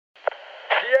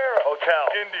Sierra, Hotel,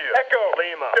 India, Echo,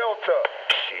 Lima, Delta,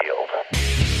 Shield.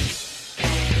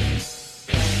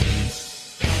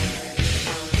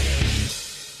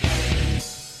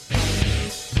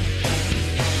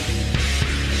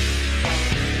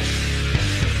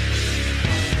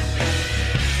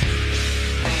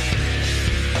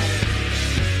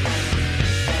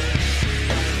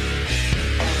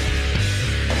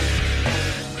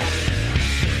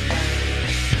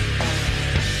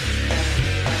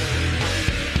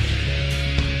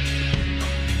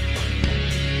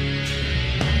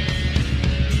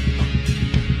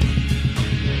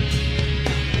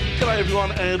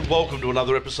 Everyone, and welcome to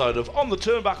another episode of On the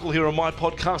Turnbuckle here on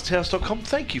mypodcasthouse.com.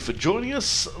 Thank you for joining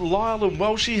us, Lyle and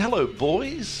Welshie. Hello,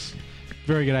 boys.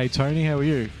 Very good day, Tony. How are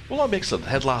you? Well, I'm excellent.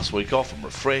 Had last week off. I'm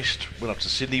refreshed. Went up to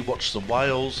Sydney, watched some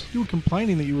whales. You were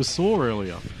complaining that you were sore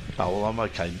earlier. Oh, well, I'm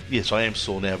okay. Yes, I am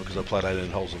sore now because I played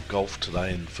 18 holes of golf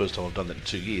today, and the first time I've done that in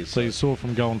 2 years. So you're sore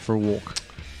from going for a walk?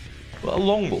 Well, a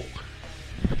long walk.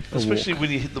 Especially when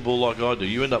you hit the ball like I do,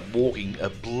 you end up walking a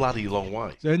bloody long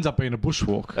way. It ends up being a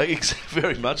bushwalk.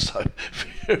 Very much so.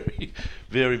 Very,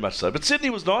 very much so. But Sydney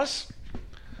was nice.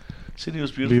 Sydney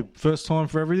was beautiful. The first time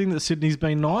for everything that Sydney's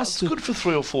been nice. It's good for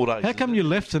 3 or 4 days. How come you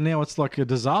left and now it's like a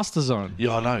disaster zone?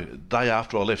 Yeah, I know. Day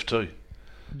after I left too.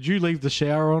 Did you leave the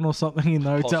shower on or something in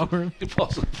the hotel room?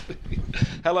 Possibly.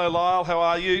 Hello, Lyle. How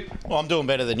are you? Well, I'm doing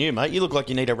better than you, mate. You look like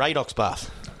you need a Radox bath.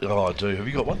 Oh, I do. Have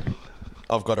you got one?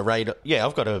 I've got a Radox. Yeah,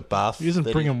 I've got a bath. He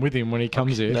doesn't bring him with him when he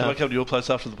comes here. Can I come to your place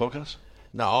after the podcast?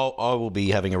 No, I will be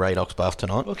having a Radox bath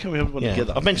tonight. Well, can we have one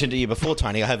together? I've mentioned to you before,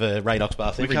 Tony, I have a Radox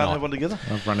bath every night. We can't have one together?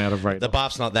 I've run out of rate. The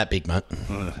bath's not that big, mate.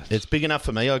 It's big enough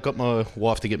for me. I got my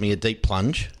wife to get me a deep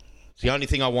plunge. It's the only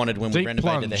thing I wanted when we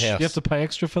renovated the house. You have to pay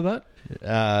extra for that?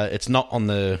 It's not on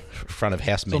the front of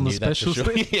house menu. On the specials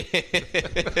list?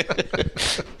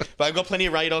 But I've got plenty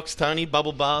of Radox, Tony,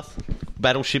 bubble bath,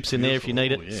 battleships in there if you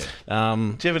need it. Yeah.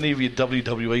 Do you have any of your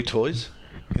WWE toys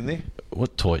in there?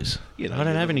 What toys? You know, I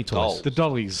don't have any toys. dolls. The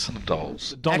dollies.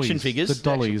 Dolls. Action figures? The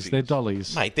dollies. Action They're figures.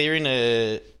 dollies. Mate, they're in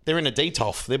a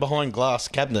DTOF. They're behind glass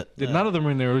cabinet. None of them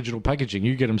are in their original packaging.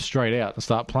 You get them straight out and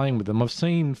start playing with them. I've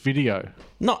seen video.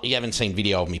 Not you haven't seen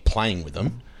video of me playing with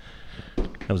them.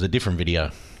 That was a different video.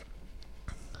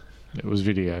 It was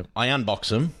video. I unbox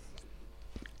them,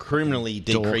 criminally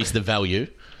decrease the value.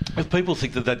 If people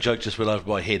think that joke just went over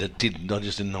my head, it didn't. I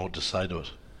just didn't know what to say to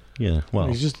it. Yeah, well,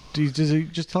 He's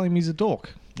just telling him he's a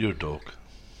dork. You're a dork.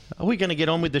 are we going to get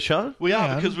on with the show? We are,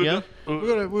 Yeah. because we've Yeah.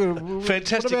 got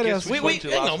fantastic what about guests.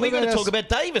 Hang on, we're going to talk about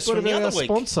Davis What from the about our other week.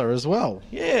 sponsor as well?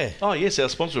 Yeah. Oh, yes, our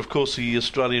sponsor, of course, the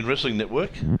Australian Wrestling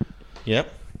Network.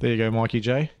 Yep. There you go, Mikey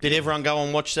J. Did everyone go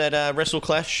and watch that Wrestle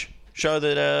Clash show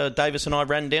that Davis and I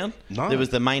ran down? No. There was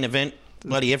the main event,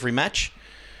 bloody every match.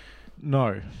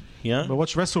 No. Yeah. But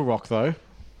watch Wrestle Rock, though.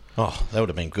 Oh, that would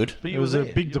have been good. But you There were was a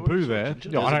there. big You were debut at there. Switch,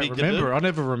 Yeah, was I a don't big remember. debut. I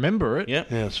never remember it. Yeah.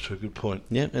 Yeah, that's true. Good point.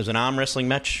 Yeah. There was an arm wrestling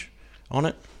match on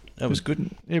it. That was good.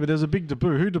 Yeah, but there's a big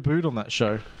debut. Who debuted on that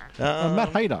show? Matt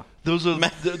Hayter. There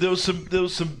was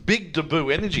some big debut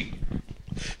energy.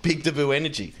 Big debut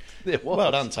energy. There was.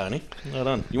 Well done, Tony. Well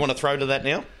done. You want to throw to that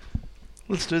now?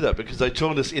 Let's do that because they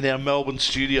joined us in our Melbourne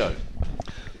studio.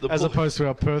 As opposed to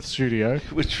our Perth studio.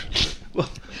 Which, well,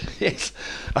 yes.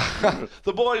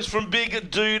 The boys from Big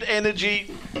Dude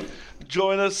Energy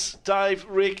join us. Dave,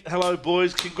 Rick, hello,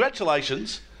 boys.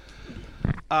 Congratulations.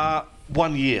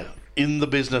 1 year in the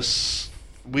business.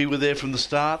 We were there from the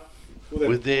start.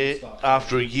 We're there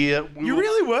after a year. You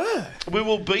really were. We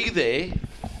will be there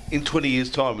in 20 years'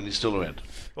 time when you're still around.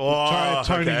 Oh,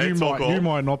 Tony, okay, you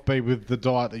might not be with the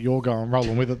diet that you're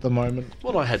rolling with at the moment.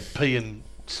 Well, I had pea and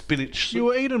spinach. You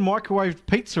were eating microwaved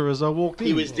pizza as I walked in.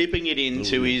 He was dipping it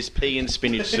into his pea and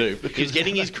spinach soup. He was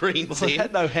getting his greens I in.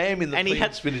 had no ham in the And pea he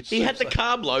had and spinach. he had the soup,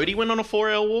 carb load. He went on a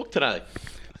 4-hour walk today.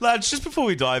 Lads, just before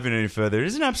we dive in any further, it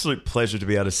is an absolute pleasure to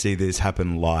be able to see this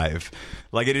happen live.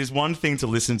 Like, it is one thing to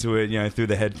listen to it, through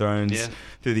the headphones,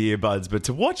 through the earbuds, but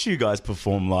to watch you guys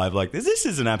perform live like this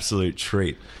is an absolute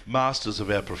treat. Masters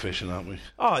of our profession, aren't we?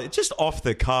 Oh, it's just off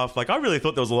the cuff. Like, I really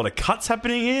thought there was a lot of cuts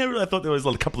happening here. I thought there was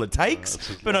a couple of takes.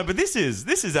 But this is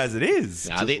as it is.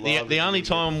 No, the only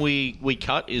time we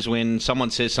cut is when someone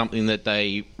says something that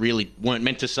they really weren't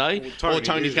meant to say, or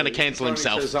Tony's going to cancel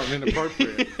himself. something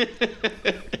inappropriate.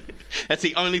 That's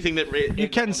the only thing that... You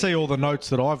can see all the notes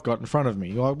that I've got in front of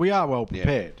me. Like, we are well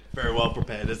prepared. Very well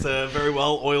prepared. It's a very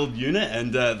well-oiled unit,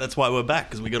 and that's why we're back,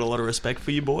 because we got a lot of respect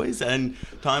for you boys, and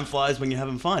time flies when you're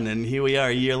having fun, and here we are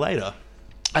a year later.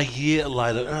 A year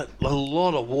later, a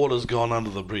lot of water's gone under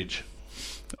the bridge.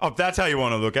 Oh, that's how you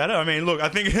want to look at it. I mean, look, I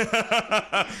think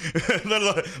let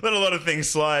a lot of things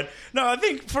slide. No, I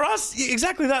think for us,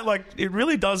 exactly that. Like, it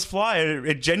really does fly.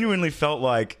 It genuinely felt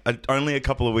like only a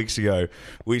couple of weeks ago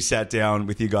we sat down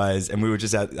with you guys and we were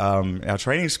just at our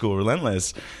training school,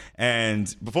 Relentless.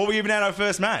 And before we even had our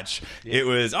first match, it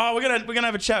was, we're gonna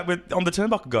have a chat on the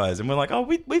Turnbuckle guys, and we're like,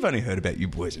 we've only heard about you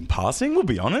boys in passing, we'll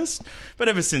be honest. But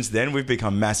ever since then, we've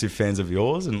become massive fans of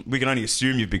yours, and we can only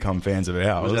assume you've become fans of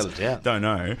ours. Without a doubt. Don't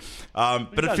know,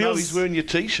 but it feels he's wearing your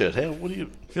T-shirt. What do you?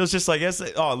 Feels just like yes.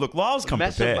 Oh, look, Lyle's come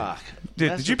Massive prepared. mark.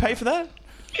 Did you pay for that?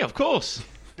 Yeah, of course.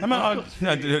 Did you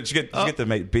get the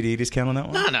BD discount on that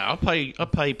one? No, I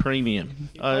pay premium.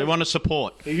 I want to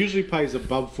support. He usually pays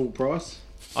above full price.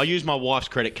 I use my wife's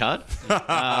credit card.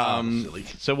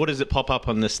 So what does it pop up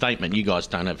on the statement? You guys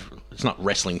don't have. It's not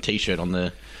wrestling T-shirt on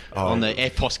the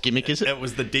AirPods gimmick, is it? It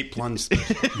was the deep plunge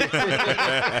special.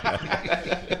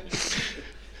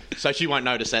 So she won't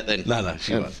notice that then. No,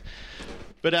 she won't.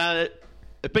 But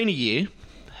it's been a year.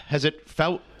 Has it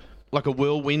felt like a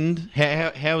whirlwind?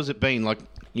 How has it been? Like,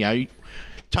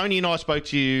 Tony and I spoke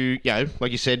to you,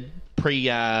 like you said, pre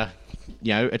a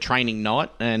training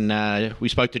night, and we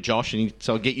spoke to Josh, and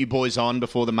so I'll get you boys on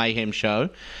before the Mayhem show.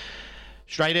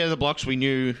 Straight out of the blocks, we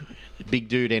knew Big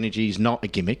Dude Energy is not a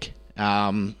gimmick.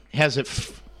 How's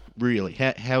it really?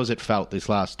 How has it felt this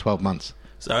last 12 months?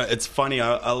 So it's funny,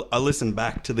 I listened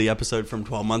back to the episode from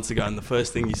 12 months ago, and the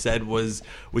first thing you said was,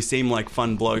 we seem like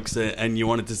fun blokes, and you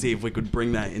wanted to see if we could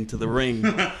bring that into the ring.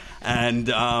 And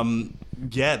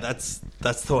that's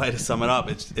the way to sum it up.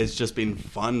 It's just been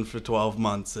fun for 12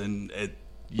 months, and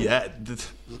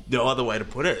no other way to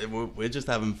put it. We're just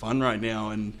having fun right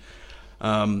now, and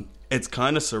it's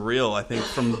kind of surreal. I think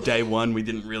from day one we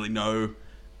didn't really know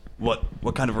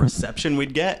what kind of reception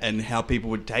we'd get and how people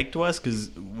would take to us,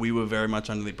 because we were very much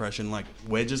under the impression like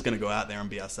we're just going to go out there and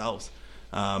be ourselves.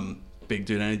 Big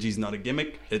Dude Energy is not a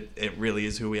gimmick. It really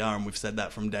is who we are, and we've said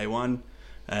that from day one.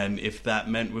 And if that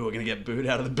meant we were going to get booed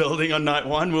out of the building on night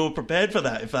one, we were prepared for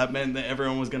that. If that meant that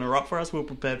everyone was going to rock for us, we were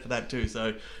prepared for that too.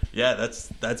 So yeah,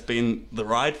 that's been the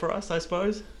ride for us, I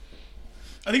suppose.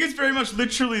 I think it's very much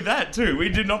literally that too. We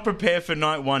did not prepare for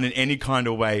night one in any kind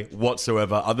of way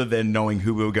whatsoever, other than knowing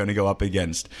who we were going to go up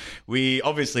against. We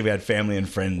had family and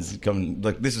friends come.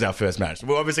 Like, this was our first match.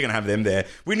 We're obviously going to have them there.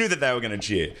 We knew that they were going to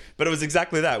cheer, but it was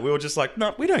exactly that. We were just like,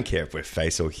 no, we don't care if we're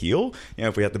face or heel.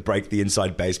 If we have to break the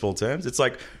inside baseball terms, it's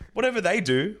like whatever they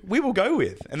do, we will go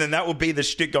with, and then that will be the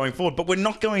shtick going forward. But we're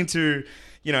not going to,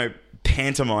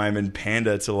 pantomime and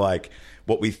pander to like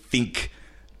what we think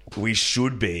we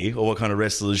should be or what kind of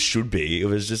wrestlers should be. It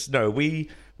was just, no, we're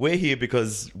here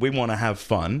because we want to have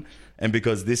fun, and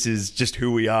because this is just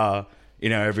who we are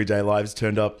in our everyday lives,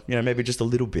 turned up, maybe just a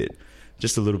little bit,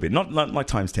 not like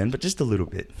times 10, but just a little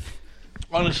bit.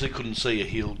 Honestly, couldn't see a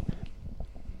heel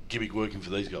gimmick working for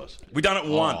these guys. We done it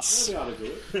once.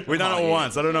 We done it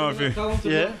once. I don't know if you.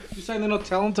 You're saying they're not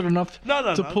talented enough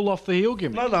to pull off the heel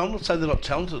gimmick? No, I'm not saying they're not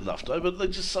talented enough, though, but they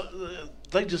just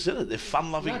did it. They're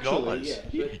fun-loving guys.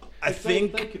 Yeah, I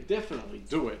think they could definitely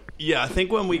do it. Yeah, I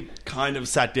think when we kind of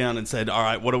sat down and said, all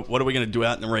right, what are we going to do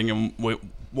out in the ring, and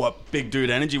what Big Dude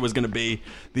Energy was going to be,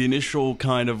 the initial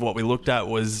kind of what we looked at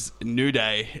was New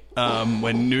Day.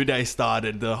 When New Day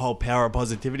started, the whole power of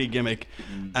positivity gimmick,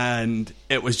 and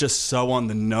it was just so on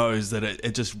the nose that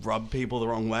it just rubbed people the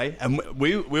wrong way. And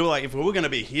we were like, if we were going to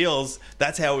be heels,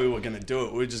 that's how we were going to do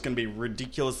it. We were just going to be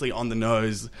ridiculously on the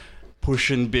nose,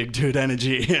 pushing Big Dude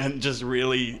Energy and just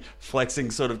really flexing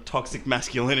sort of toxic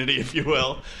masculinity, if you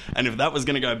will. And if that was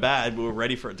going to go bad, we were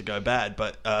ready for it to go bad.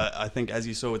 But I think, as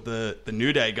you saw with the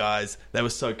New Day guys, they were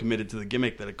so committed to the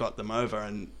gimmick that it got them over.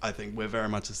 And I think we're very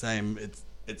much the same.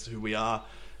 It's who we are.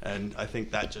 And I think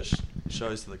that just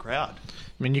shows to the crowd.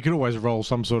 I mean, you could always roll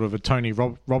some sort of a Tony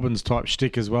Robbins type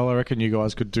shtick as well. I reckon you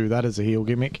guys could do that as a heel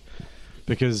gimmick,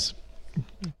 because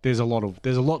there's a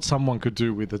lot someone could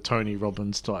do with a Tony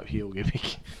Robbins type heel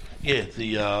gimmick. Yeah,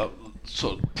 the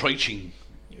sort of preaching.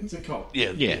 It's a cult.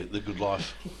 Yeah, the good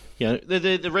life.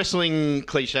 The wrestling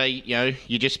cliche,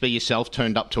 you just be yourself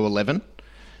turned up to 11.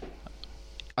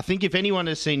 I think if anyone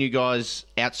has seen you guys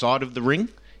outside of the ring,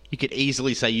 you could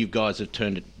easily say you guys have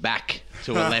turned it back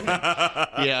to 11.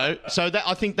 So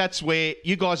I think that's where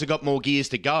you guys have got more gears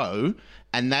to go,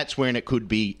 and that's when it could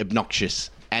be obnoxious.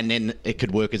 And then it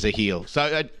could work as a heel.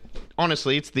 So,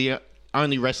 honestly, it's the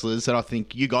only wrestlers that I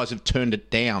think you guys have turned it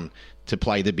down to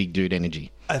play the Big Dude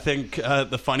Energy. I think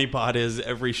the funny part is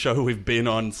every show we've been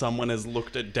on, someone has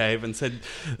looked at Dave and said,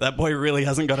 that boy really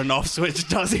hasn't got an off switch,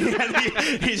 does he? And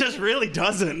he just really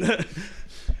doesn't.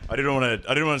 I didn't want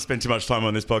to spend too much time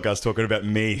on this podcast talking about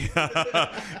me,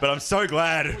 but I'm so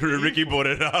glad Ricky brought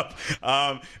it up.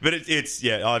 But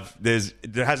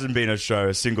there hasn't been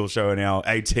a single show in our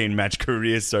 18 match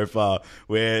career so far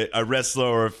where a wrestler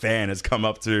or a fan has come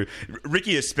up to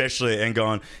Ricky especially and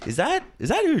gone, "Is that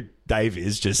who Dave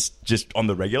is just on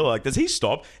the regular? Like, does he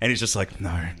stop?" And he's just like,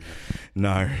 no.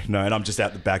 And I'm just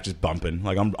out the back just bumping.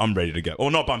 Like, I'm ready to go.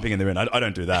 Or not bumping in the ring. I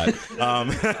don't do that.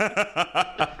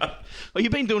 Well,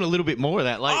 you've been doing a little bit more of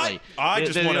that lately. I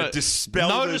just want to dispel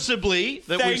noticeably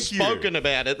that we've spoken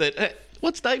about it. That hey,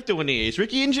 what's Dave doing here? Is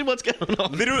Ricky injured? What's going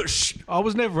on? Literally, I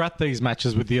was never at these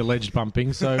matches with the alleged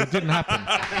bumping, so it didn't happen.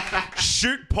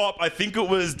 shoot pop. I think it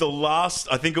was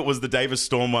the Davis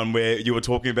Storm one where you were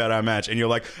talking about our match and you're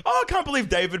like, "Oh, I can't believe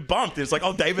David bumped." And it's like,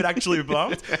 "Oh, David actually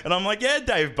bumped," and I'm like, "Yeah,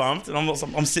 Dave bumped," and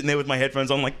I'm sitting there with my headphones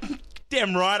on, like,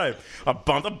 damn right, I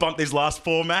bumped these last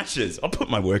 4 matches. I'll put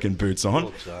my working boots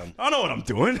on. I know what I'm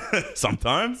doing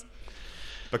sometimes.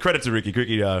 But credit to Ricky.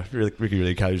 Ricky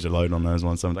really carries the load on those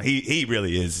ones sometimes. He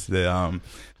really is the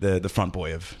front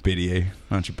boy of BDE,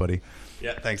 aren't you, buddy?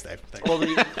 Yeah, thanks, Dave. Thanks. Well,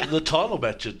 the title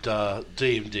match at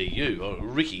DMDU,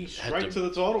 Ricky had to the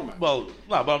title match. Well,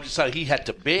 no, but I'm just saying he had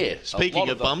to bear. Speaking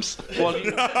of bumps,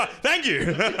 Thank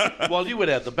you. While you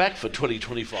went out the back for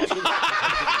 20-25 minutes.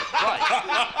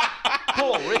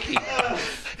 Poor Ricky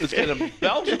was getting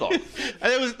belted on.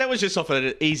 And that was just off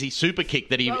an easy super kick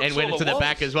that he and went into the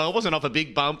back as well. It wasn't off a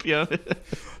big bump, you know.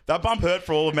 That bump hurt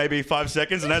for all of maybe 5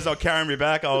 seconds, and as they were carrying me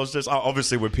back, I was just...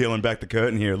 Obviously, we're peeling back the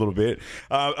curtain here a little bit.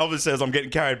 Obviously, as I'm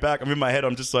getting carried back, I'm in my head,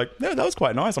 I'm just like, yeah, that was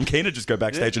quite nice. I'm keen to just go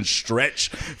backstage and stretch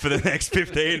for the next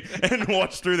 15 and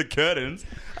watch through the curtains.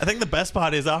 I think the best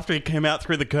part is after he came out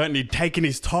through the curtain, he'd taken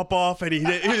his top off and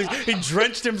he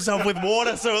drenched himself with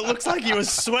water, so it looks like he was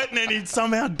sweating and he'd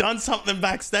somehow done something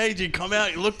backstage. He'd come out,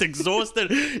 he looked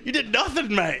exhausted. You did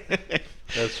nothing, mate.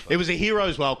 It was a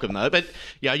hero's welcome, though. But,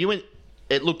 yeah, you went...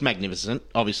 It looked magnificent,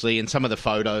 obviously, and some of the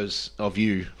photos of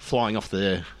you flying off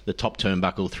the top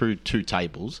turnbuckle through 2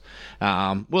 tables.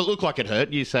 Well, it looked like it hurt.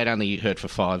 You said it only hurt for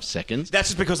 5 seconds. That's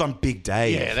just because I'm Big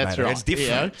Dave. Yeah, that's mate. right. It's different.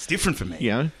 Yeah. It's different for me.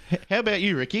 You know, how about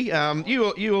you, Ricky?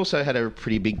 You also had a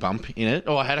pretty big bump in it.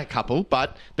 Oh, I had a couple,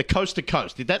 but the coast to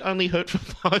coast, did that only hurt for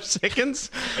 5 seconds?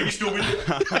 Are you still with me?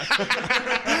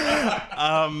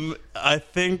 I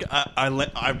think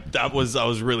I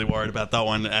was really worried about that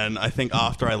one, and I think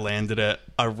after I landed it,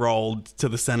 I rolled to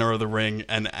the center of the ring,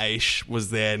 and Aish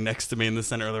was there next to me in the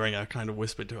center of the ring. I kind of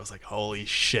whispered to her, I was like, "Holy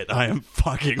shit, I am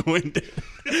fucking winded."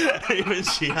 Even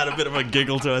she had a bit of a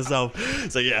giggle to herself.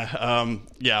 So yeah,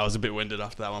 I was a bit winded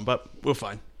after that one, but we're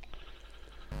fine.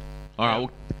 All right.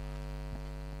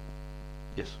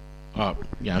 Yes.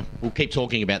 We'll keep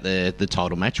talking about the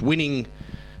title match. Winning.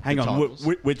 Hang on,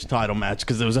 which title match?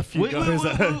 Because there was a few guys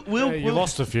that... You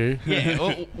lost a few.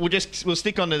 Yeah, we'll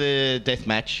stick onto the death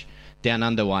match down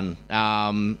under one.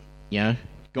 Going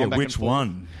back which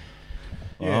one?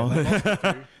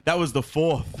 That was the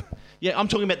 4th. Yeah, I'm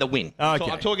talking about the win.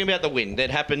 Okay. I'm talking about the win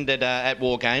that happened at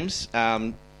War Games.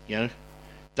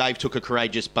 Dave took a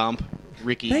courageous bump.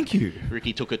 Thank you.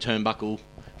 Ricky took a turnbuckle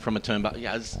from a turnbuckle.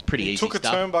 Yeah, it's pretty easy Took a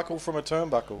stuff. turnbuckle from a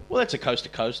turnbuckle. Well, that's a coast to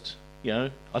coast.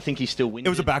 I think he's still winning. It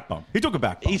was a back bump. He took a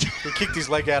back bump. He kicked his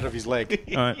leg out of his leg.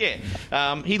 Right.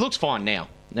 Yeah. He looks fine now.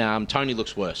 Tony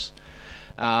looks worse.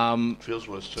 Feels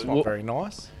worse too. Not very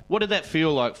nice. What did that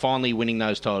feel like, finally winning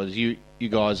those titles? You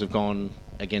guys have gone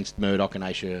against Murdoch and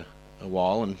Aisha a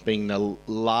while, and being the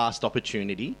last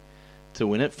opportunity to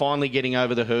win it, finally getting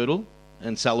over the hurdle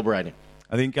and celebrating.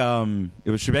 I think it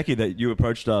was Shebeki that you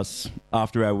approached us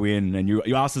after our win, and you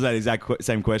asked us that exact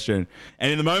same question.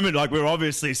 And in the moment, like, we were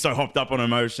obviously so hopped up on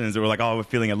emotions that we're like, oh, we're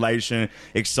feeling elation,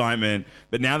 excitement.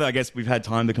 But now that I guess we've had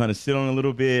time to kind of sit on a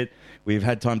little bit, we've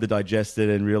had time to digest it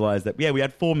and realize that, yeah, we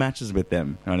had 4 matches with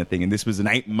them kind of thing. And this was an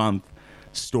 8-month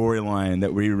storyline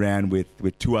that we ran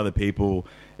with 2 other people.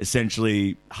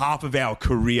 Essentially, half of our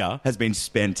career has been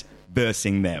spent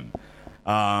versing them.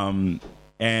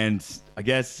 And I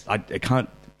guess I can't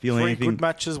feel 3 anything. good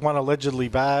matches, 1 allegedly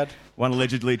bad. 1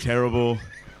 allegedly terrible.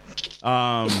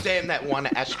 Damn that 1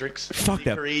 asterisk. Fuck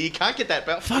that. You can't get that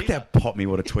belt. Fuck that pop me,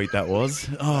 what a tweet that was.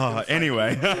 Oh,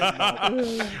 anyway.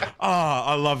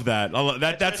 I love that.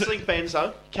 That's Wrestling fans,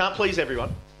 though. Can't please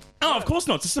everyone. Oh, of course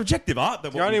not. It's a subjective art.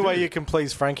 The only way you can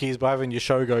please Frankie is by having your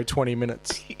show go 20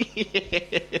 minutes.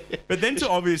 But then to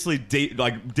obviously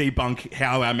debunk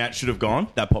how our match should have gone,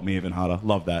 that popped me even harder.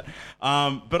 Love that.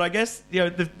 But I guess,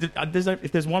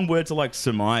 if there's one word to like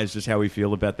surmise just how we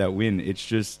feel about that win, it's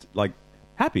just like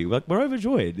happy. Like, we're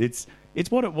overjoyed. It's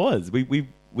what it was.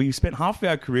 We spent half of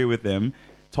our career with them,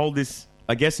 told this,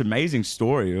 I guess, amazing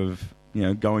story of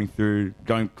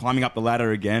climbing up the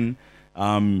ladder again,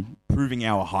 proving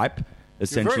our hype. You're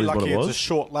Essentially, very is what lucky it it's a was.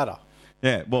 short ladder.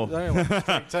 Yeah, well, There's only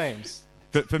like 3 teams.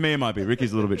 for me it might be.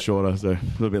 Ricky's a little bit shorter, so a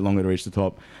little bit longer to reach the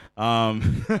top.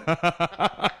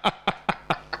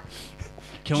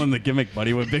 Killing the gimmick,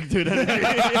 buddy. We're big dude energy.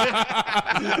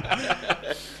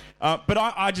 But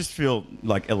I just feel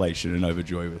like elation and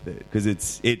overjoy with it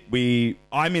because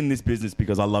I'm in this business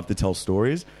because I love to tell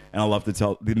stories and I love to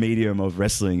tell. The medium of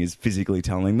wrestling is physically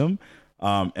telling them,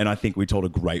 and I think we told a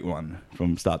great one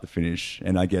from start to finish.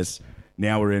 And I guess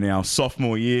now we're in our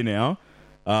sophomore year now,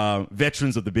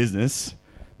 veterans of the business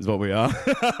is what we are.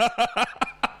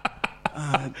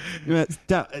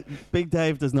 Big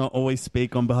Dave does not always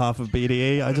speak on behalf of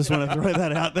BDE. I just want to throw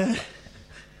that out there.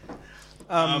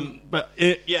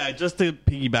 Just to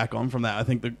piggyback on from that, I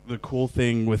think the cool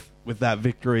thing with that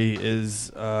victory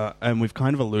is, and we've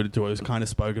kind of alluded to it, we've kind of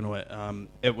spoken to it,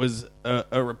 it was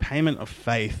a repayment of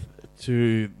faith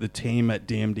to the team at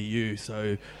DMDU.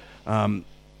 So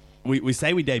we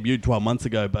say we debuted 12 months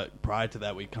ago, but prior to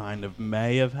that, we kind of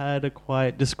may have had a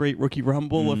quite discreet rookie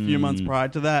rumble a few months prior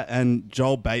to that, and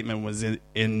Joel Bateman was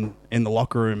in the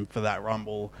locker room for that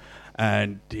rumble.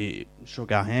 And he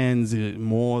shook our hands,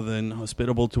 more than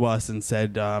hospitable to us, and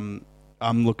said, I'm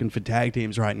looking for tag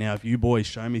teams right now. If you boys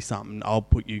show me something, I'll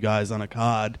put you guys on a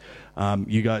card.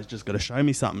 You guys just got to show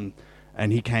me something.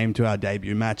 And he came to our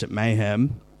debut match at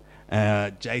Mayhem.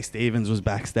 Jay Stevens was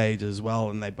backstage as well,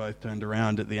 and they both turned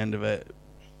around at the end of it.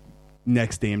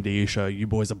 Next DMDU show, you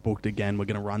boys are booked again. We're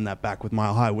going to run that back with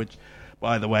Mile High, which...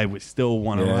 By the way, we still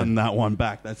want to run that one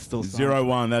back. That's still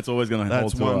 0-1. That's always going to hold to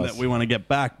us. That's one that we want to get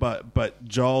back. But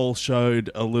Joel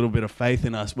showed a little bit of faith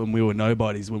in us when we were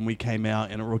nobodies. When we came out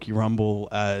in a rookie rumble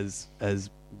as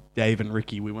Dave and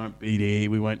Ricky, we weren't BDE,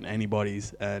 we weren't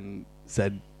anybody's, and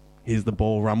said, "Here's the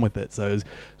ball, run with it." So it's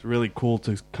really cool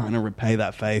to kind of repay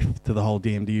that faith to the whole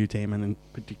DMDU team, and then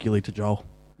particularly to Joel.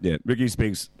 Yeah, Ricky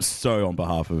speaks so on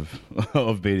behalf of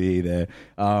BDE there.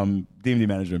 DMD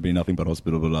management being nothing but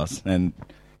hospitable to us and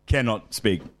cannot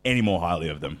speak any more highly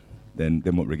of them than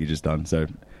what Ricky just done. So,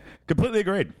 completely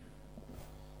agreed.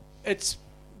 It's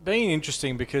been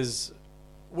interesting because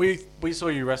we saw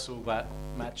you wrestle that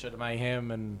match at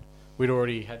Mayhem, and we'd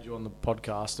already had you on the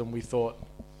podcast, and we thought,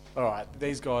 all right,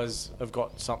 these guys have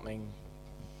got something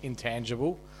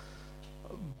intangible.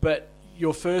 But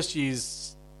your first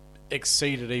year's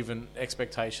exceeded even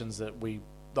expectations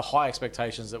the high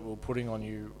expectations that we were putting on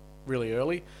you really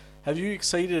early. Have you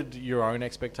exceeded your own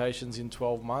expectations in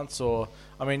 12 months? Or,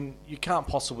 I mean, you can't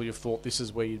possibly have thought this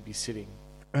is where you'd be sitting.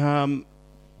 I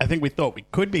think we thought we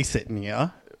could be sitting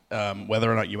here.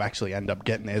 Whether or not you actually end up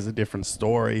getting there is a different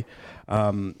story.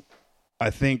 I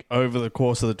think over the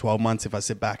course of the 12 months, if I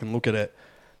sit back and look at it,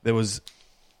 there was...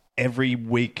 every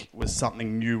week was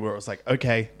something new where it was like,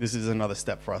 okay, this is another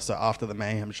step for us. So after the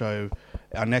Mayhem show,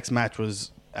 our next match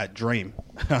was at Dream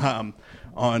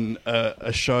on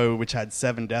a show which had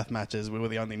 7 death matches. We were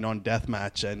the only non-death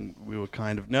match, and we were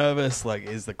kind of nervous. Like,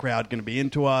 is the crowd going to be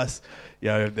into us? You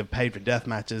know, they've paid for death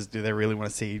matches. Do they really want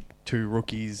to see 2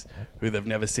 rookies who they've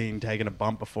never seen taking a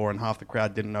bump before? And half the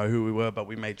crowd didn't know who we were, but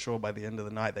we made sure by the end of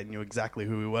the night they knew exactly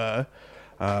who we were.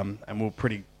 And we were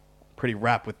pretty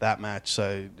wrapped with that match.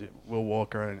 So Will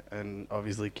Walker and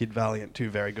obviously Kid Valiant, 2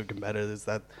 very good competitors.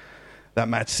 That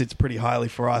match sits pretty highly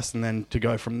for us. And then to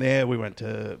go from there, we went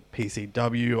to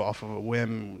PCW off of a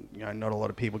whim. You know, not a lot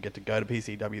of people get to go to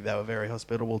PCW. They were very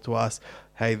hospitable to us.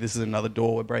 Hey, this is another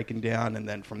door we're breaking down. And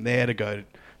then from there to go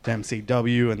to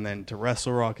MCW and then to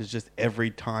Wrestle Rock is just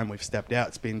every time we've stepped out,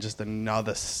 it's been just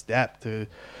another step to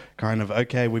kind of,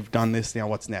 okay, we've done this, now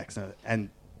what's next? And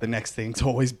the next thing's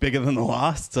always bigger than the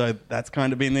last, so that's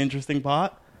kind of been the interesting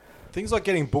part. Things like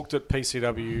getting booked at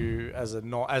PCW as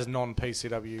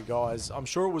non-PCW guys, I'm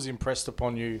sure it was impressed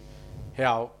upon you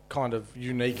how kind of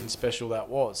unique and special that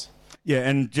was. Yeah,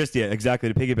 and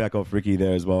exactly, to piggyback off Ricky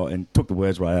there as well, and took the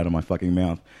words right out of my fucking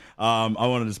mouth. I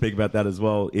wanted to speak about that as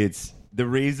well. It's the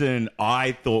reason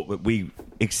I thought that we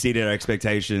exceeded our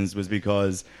expectations was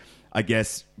because, I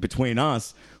guess, between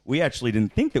us, we actually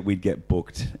didn't think that we'd get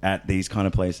booked at these kind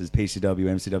of places, PCW,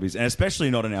 MCWs, and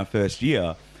especially not in our first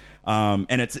year.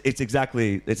 And it's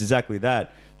exactly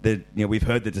that. That, you know, we've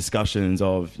heard the discussions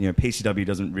of, you know, PCW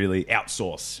doesn't really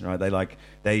outsource, right?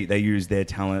 They use their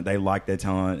talent, they like their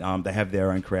talent, they have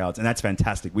their own crowds, and that's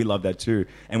fantastic. We love that too.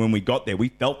 And when we got there, we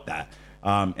felt that.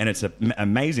 And it's an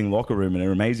amazing locker room and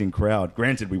an amazing crowd.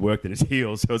 Granted, we worked at its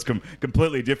heels, so it's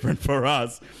completely different for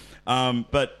us.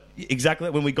 But exactly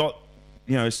when we got,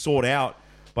 you know, sought out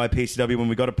by PCW, when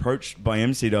we got approached by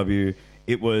MCW,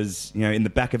 it was, you know, in the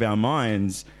back of our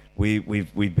minds,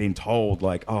 we've been told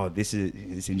like, oh, this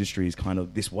industry is kind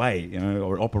of this way, you know,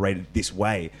 or operated this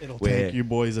way. It'll where- take you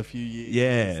boys a few years.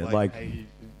 Yeah, It's like- hey,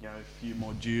 you know, a few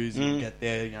more dues and you get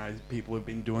there. You know, people who've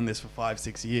been doing this for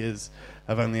 5-6 years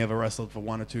have only ever wrestled for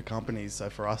 1 or 2 companies. So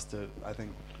for us to, I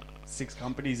think, 6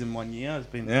 companies in 1 year has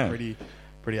been Yeah. pretty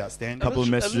outstanding. Couple of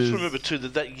And messages. just remember too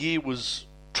that year was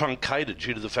truncated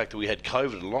due to the fact that we had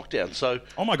COVID and lockdown. So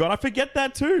Oh my god, I forget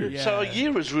that too. Yeah. so a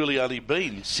year has really only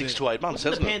been 6 to 8 months,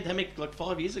 Wasn't the hasn't it? pandemic like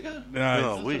 5 years ago? Oh,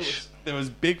 I wish. There was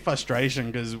big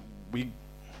frustration because we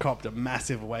copped a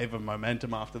massive wave of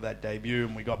momentum after that debut,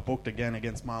 and we got booked again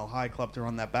against Mile High Club to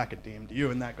run that back at DMDU,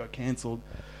 and that got cancelled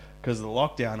because of the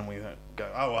lockdown. And we go,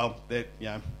 oh well, that, you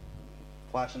know,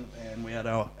 flash in the pan. We had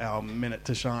our minute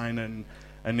to shine, and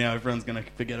now everyone's going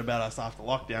to forget about us after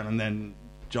lockdown. And then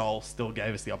Joel still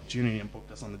gave us the opportunity and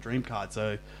booked us on the dream card.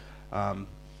 So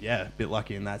yeah, a bit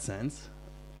lucky in that sense.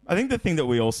 I think the thing that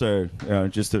we also,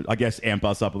 just to, I guess, amp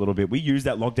us up a little bit, we used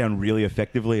that lockdown really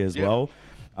effectively as well.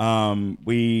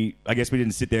 I guess we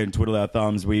didn't sit there and twiddle our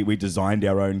thumbs. We designed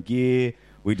our own gear.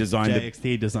 We designed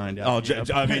JXT designed it. Oh,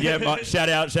 shout out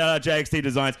JXT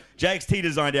Designs. JXT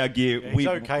designed our gear. He's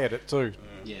okay at it too.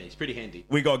 Yeah, he's pretty handy.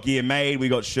 We got gear made. We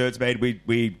got shirts made.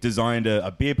 We designed a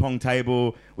beer pong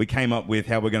table. We came up with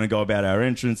how we're going to go about our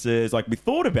entrances. Like, we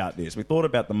thought about this. We thought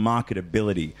about the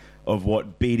marketability of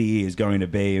what BDE is going to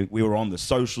be. We were on the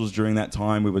socials during that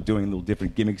time. We were doing little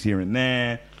different gimmicks here and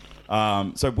there.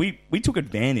 So we took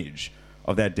advantage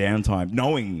of that downtime,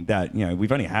 knowing that, you know,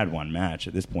 we've only had one match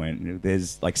at this point. You know,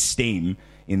 there's like steam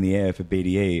in the air for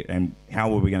BDE, and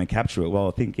how were we going to capture it? Well,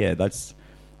 I think, yeah, that's,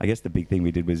 I guess the big thing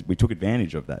we did was we took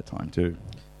advantage of that time too.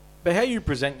 But how you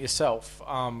present yourself,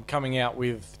 coming out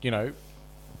with, you know,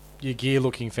 your gear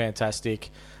looking fantastic,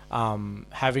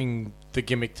 having the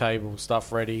gimmick table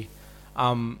stuff ready.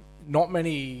 Not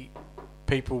many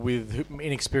people with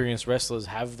inexperienced wrestlers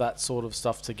have that sort of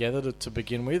stuff together to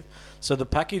begin with. So the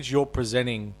package you're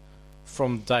presenting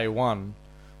from day one,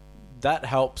 that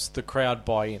helps the crowd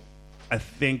buy in. I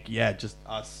think, yeah, just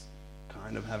us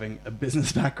kind of having a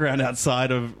business background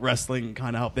outside of wrestling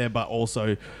kind of helped there, but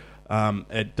also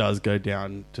it does go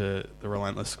down to the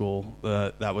Relentless School.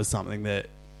 That was something that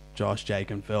Josh,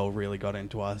 Jake, and Phil really got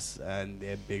into us, and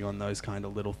they're big on those kind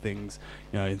of little things.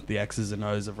 You know, the X's and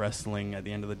O's of wrestling at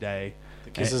the end of the day. The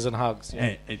kisses and hugs.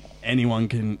 Yeah. Anyone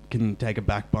can take a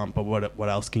back bump, but what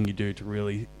else can you do to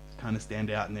really kind of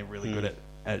stand out? And they're really good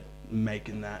at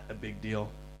making that a big deal.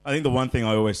 I think the one thing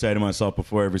I always say to myself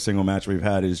before every single match we've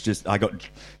had is just, I got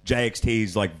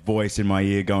JXT's like voice in my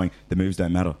ear going, the moves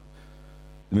don't matter.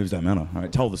 The moves don't matter. All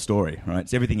right, tell the story. Right,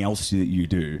 it's everything else that you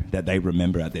do that they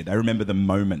remember out there. They remember the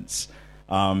moments,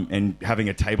 and having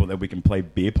a table that we can play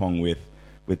beer pong with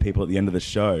people at the end of the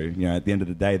show. You know, at the end of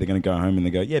the day, they're going to go home and they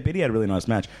go, yeah, Biddy had a really nice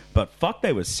match, but fuck,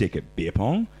 they were sick at beer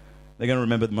pong. They're going to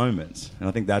remember the moments, and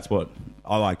I think that's what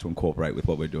I like to incorporate with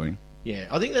what we're doing. Yeah,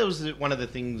 I think that was one of the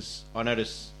things I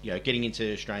noticed, you know, getting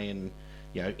into Australian,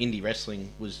 you know, indie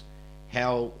wrestling, was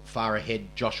how far ahead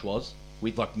Josh was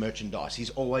with, like, merchandise. He's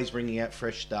always bringing out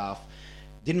fresh stuff.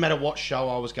 Didn't matter what show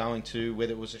I was going to,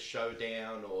 whether it was a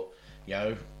Showdown or, you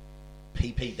know,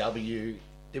 PPW.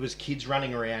 There was kids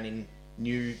running around in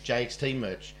new JXT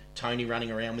merch. Tony running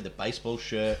around with a baseball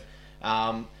shirt.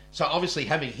 So obviously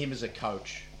having him as a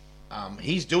coach,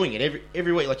 he's doing it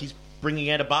every week. Like, he's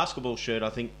bringing out a basketball shirt, I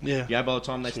think. Yeah. You know, by the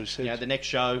time That's what he said. the next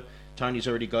show, Tony's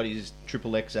already got his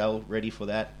XXL ready for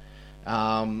that.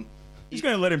 He's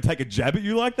going to let him take a jab at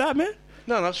you like that, man?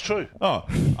 No, that's true. Oh,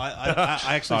 I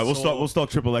actually all right, saw, we'll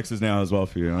stock triple X's now as well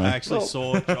for you. All I right? actually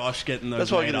saw Josh getting those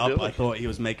That's why made you're gonna up. do it. I thought he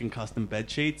was making custom bed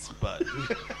sheets, but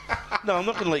No, I'm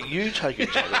not going to let you take a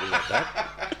jab at me like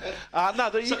that.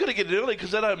 No, you've got to get in early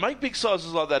because they don't make big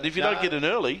sizes like that. If you don't get in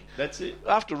early, That's it.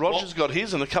 after Roger's got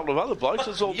his and a couple of other blokes,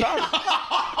 it's all done.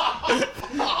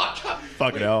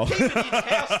 Fucking hell. Keep it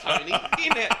in-house, Tony.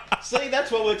 In-house. See,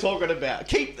 that's what we're talking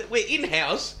about. We're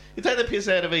in-house. You take the piss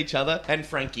out of each other and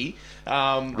Frankie.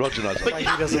 Roger knows He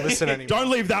doesn't listen anymore. Don't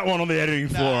leave that one on the editing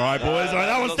floor, all right, boys? All right,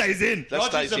 that one stays in. That Roger's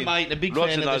stays a in. mate and a big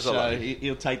Roger fan knows of the I show. love it.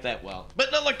 He'll take that well.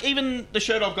 But no, like, even the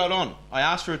shirt I've got on, I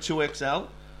asked for a 2XL,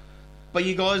 but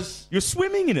you guys... You're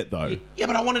swimming in it, though. Yeah,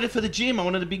 but I wanted it for the gym. I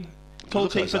wanted a big tall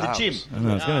Look at tee those for the arms. gym.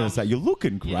 I was going to say, you're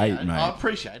looking great, Yeah, mate. I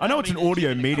appreciate it. I know it's an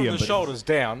audio From medium, the but shoulders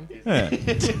down. yeah.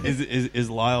 is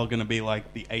Lyle going to be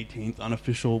like the 18th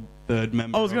unofficial third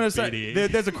member? I was going to of say,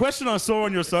 BDE? there's a question I saw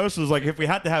on your socials, like if we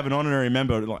had to have an honorary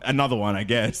member, like another one, I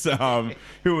guess,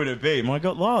 who would it be? My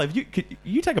God, Lyle, if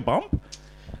you take a bump?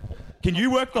 Can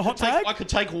you work the hot tag? I could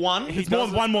take one. It's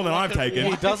one more than I've taken.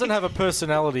 He doesn't have a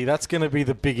personality. That's going to be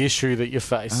the big issue that you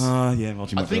face. Yeah, well, you I might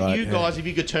be think right, you yeah. guys, if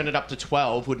you could turn it up to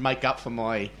 12, would make up for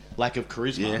my lack of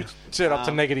charisma. Yeah. Turn up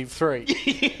to -3.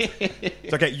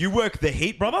 It's okay. You work the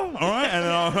heat, brother. All right,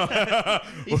 and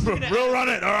then we'll run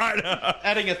it. All right.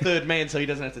 Adding a third man so he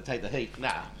doesn't have to take the heat.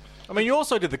 Nah. I mean, you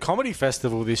also did the comedy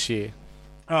festival this year.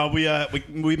 Oh,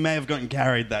 we may have gotten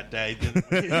carried that day.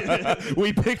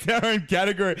 We picked our own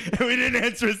category and we didn't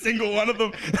answer a single one of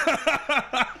them.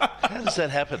 How does that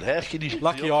happen? How can you?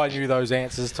 Lucky I knew those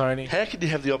answers, Tony. How can you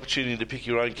have the opportunity to pick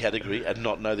your own category and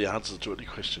not know the answers to any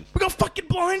question? We got fucking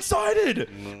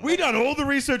blindsided. We done all the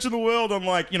research in the world on,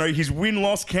 like, you know, his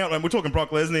win-loss count. And we're talking Brock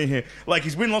Lesnar here. Like,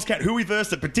 his win-loss count, who he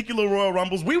versed at particular Royal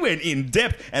Rumbles. We went in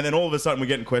depth, and then all of a sudden we're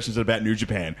getting questions about New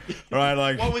Japan. Right?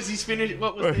 Like, What was his finish?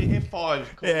 What was the F5 called?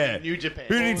 yeah, New Japan.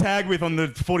 Who did he tag with on the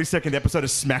 42nd episode of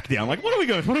SmackDown? Like, what are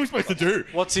we supposed to do?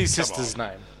 What's his sister's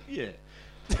name? Yeah.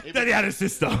 That he had a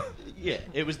sister. Yeah,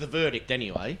 it was The Verdict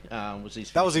anyway. That was his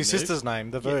finishing move. sister's name,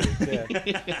 The Verdict.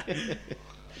 Yeah.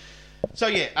 So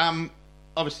yeah,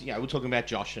 obviously, you know, we're talking about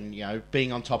Josh and, you know,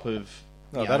 being on top of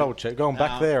Oh, that old check. Going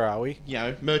back there, are we? You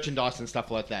know, merchandise and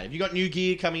stuff like that. Have you got new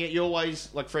gear coming out? You're always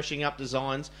like freshening up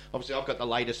designs. Obviously, I've got the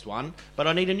latest one, but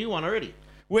I need a new one already.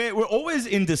 We're always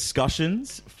in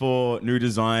discussions for new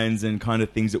designs and kind of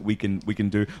things that we can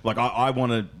do. Like, I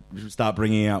want to start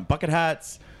bringing out bucket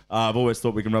hats. I've always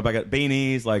thought we can run back at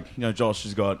beanies. Like, you know, Josh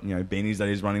has got, you know, beanies that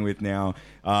he's running with now.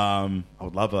 I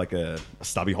would love like a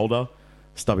stubby holder.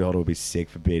 Stubby holder would be sick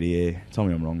for BDE. Tell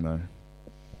me I'm wrong though.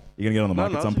 You're gonna get on the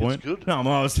mic at some point. Good. No,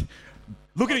 I was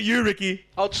looking at you, Ricky.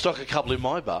 I'd stock a couple in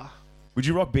my bar. Would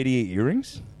you rock BDE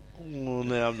earrings? Well,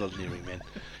 no, I'm not an earring man.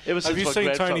 Have you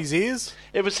seen Tony's ears?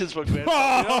 Ever since my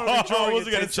grandfather, I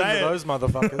wasn't going to say it. Those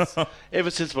motherfuckers. ever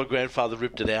since my grandfather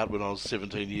ripped it out when I was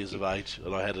 17 years of age,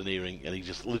 and I had an earring, and he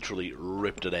just literally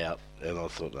ripped it out, and I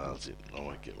thought, no, that's it. I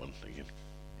won't get one again.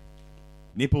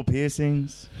 Nipple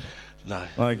piercings. No.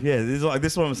 Like, yeah, this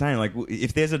is what I'm saying. Like,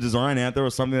 if there's a design out there or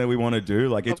something that we want to do,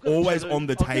 like, it's always on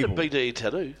the table. I'll get a BDE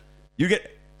tattoo. You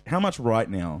get how much right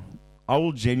now? I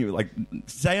will genuinely, like,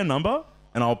 say a number,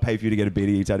 and I'll pay for you to get a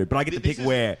BDE tattoo. But I get to pick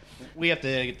where. We have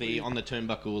to get the On the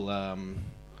Turnbuckle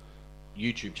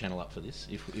YouTube channel up for this.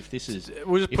 If this is,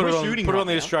 We'll just put it on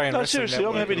the Australian No, Wrestling seriously,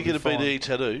 I'm Network. happy to get a It'll be BDE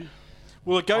tattoo.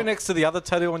 Will it go next to the other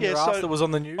tattoo on your Yeah, ass so- that was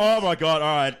on the news? Oh my god!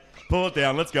 All right, pull it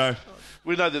down. Let's go.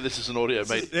 We know that this is an audio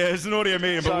meeting. Yeah, it's an audio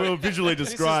medium, but we'll visually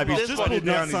describe. He's This just one pulled did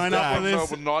not down his sign up tag. for this.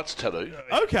 Melbourne Knights tattoo.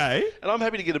 Okay, And I'm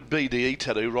happy to get a BDE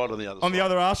tattoo right on the other side. on the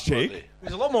other ass Right cheek. there.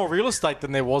 There's a lot more real estate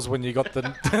than there was when you got the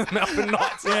Melbourne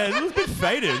Knights. Yeah, it was a bit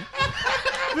faded.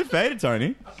 A bit faded,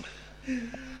 Tony.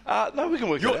 No, we can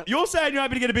work it out. You're saying you're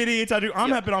happy to get a BDE tattoo. I'm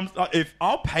happy. If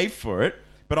I'll pay for it,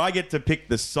 but I get to pick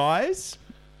the size,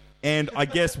 and I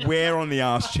guess where on the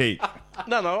ass cheek.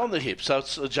 No, on the hip, so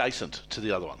it's adjacent to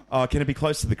the other one. Oh, can it be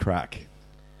close to the crack?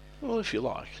 Well, if you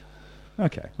like.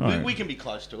 Okay, all right. we can be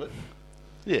close to it.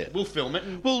 Yeah. We'll film it.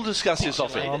 And We'll discuss this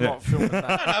off air. I'm not filming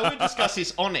that. no, we'll discuss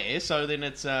this on air, so then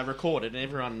it's recorded and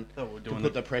everyone can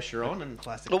put the pressure on. And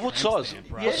Classic Well, what size?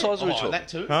 What size are we talking? that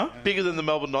too. Huh? Bigger than the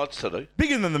Melbourne Knights tattoo.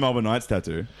 Bigger than the Melbourne Knights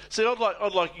tattoo. See, I'd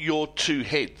like your two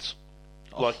heads,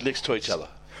 like next to each other.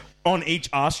 On each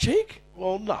ass cheek?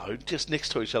 Well, no, just next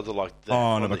to each other like that. Oh, no,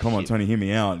 on but the come on, hip. Tony, hear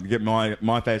me out. Get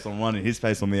my face on one and his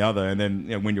face on the other, and then,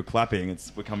 you know, when you're clapping,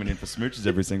 we're coming in for smooches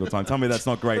every single time. Tell me that's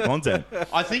not great content.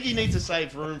 I think you need to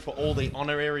save room for all the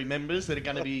honorary members that are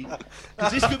going to be...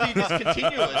 Because this could be just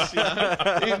continuous, you know?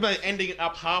 It could be ending it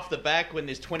up half the back when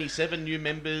there's 27 new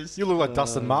members. You look like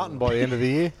Dustin Martin by the end of the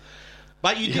year.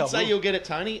 But you did Yeah, say well- you'll get it,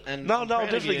 Tony. And No, I'm I'll proud of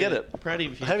definitely you. get it. Proud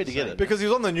of you. Happy to get it. Because he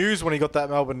was on the news when he got that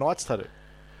Melbourne Knights tattoo.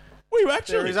 We There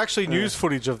actually. is actually news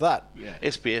footage of that.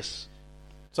 SBS.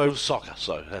 So It was soccer,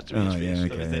 so it had to be Oh, SBS. yeah,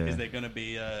 So okay. is there going to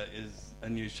be is a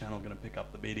news channel going to pick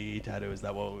up the BDE tattoo? Is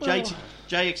that what? JXT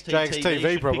JXTV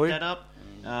TV should probably. pick that up.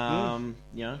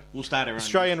 You know, we'll start our own.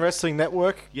 Australian Wrestling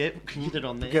Network, Yeah, we can get it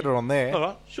on there. get it on there. All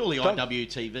right. Surely Done.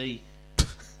 IWTV.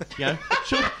 You know,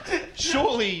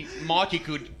 surely Mikey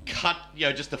could cut, you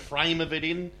know, just the frame of it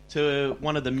in to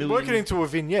one of the million. Work it into a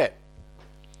vignette.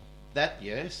 That,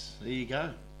 yes. There you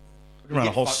go. We can run a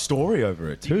get whole fu- story over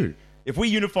it, too. If we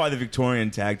unify the Victorian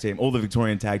tag team, all the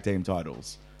Victorian tag team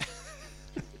titles,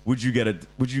 would you get it?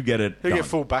 Would you get it? He'll done? get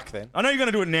full back then. I know you're going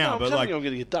to do it now, No, I'm but telling like, you I'm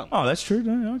going to get done. oh, that's true.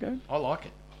 No, okay. I like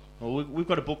it. Well, we've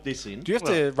got to book this in. Do you have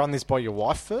to run this by your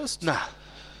wife first? Nah.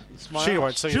 She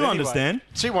won't see it She'll anyway. understand.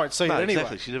 She won't see No, it anyway.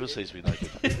 exactly. She never sees me naked.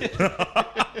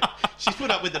 She's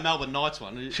put up with the Melbourne Knights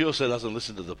one. She also doesn't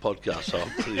listen to the podcast, so I'm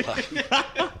pretty lucky.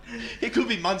 It could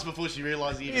be months before she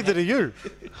realises he Neither do you.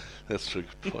 That's true.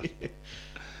 Good point.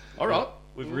 All right.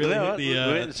 We've really Yeah, hit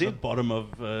right, it's the it. bottom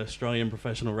of Australian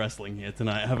professional wrestling here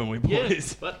tonight, haven't we, Yeah,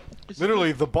 boys? but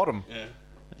Literally the bottom.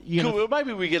 you Cool, well,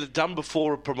 maybe we get it done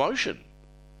before a promotion.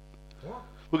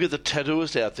 We'll get the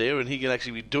tattooist out there, and he can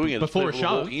actually be doing it Before as a people are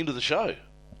show? walking into the show.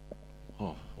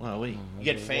 Oh, well, you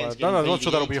get fans. No, I'm getting not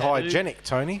sure that'll be BDE tattooed. hygienic,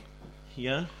 Tony.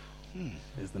 Yeah.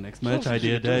 Is the next merch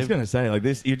idea, I was Dave? going to say, like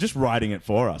this, you're just writing it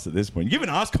for us at this point. You're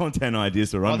giving us content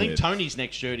ideas to run I think with. Tony's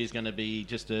next shirt is going to be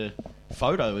just a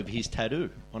photo of his tattoo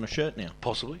on a shirt now.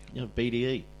 Possibly. You know,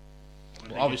 BDE.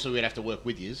 Well, obviously, we'd have to work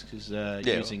with yous because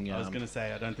using. I was going to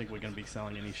say, I don't think we're going to be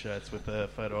selling any shirts with a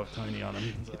photo of Tony on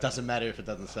them. So. It doesn't matter if it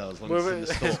doesn't sell as long as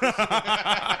it's in the store.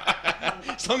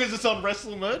 As long as it's on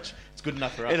wrestling merch, it's good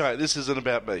enough for us. Anyway, this isn't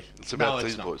about me. It's about No,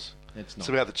 these it's not. boys. It's It's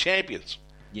not. about the champions.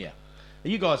 Yeah.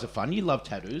 You guys are fun. You love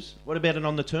tattoos. What about an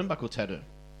on the turnbuckle tattoo?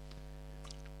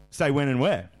 Say when and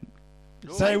where.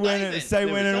 Say when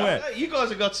and where. You guys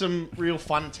have got some real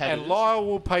fun tattoos. And Lyle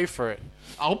will pay for it.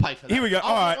 I'll pay for that. Here we go. I'll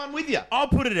All get right. one with you. I'll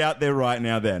put it out there right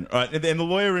now then. All right. And the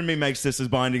lawyer in me makes this as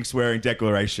binding swearing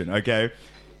declaration, okay?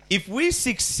 If we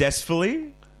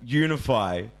successfully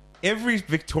unify every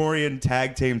Victorian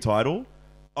tag team title,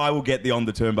 I will get the on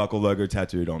the turnbuckle logo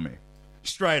tattooed on me.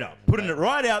 Straight up. Putting it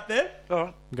right out there. All right.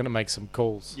 I'm going to make some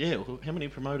calls. Yeah. Well, how many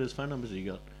promoters' phone numbers have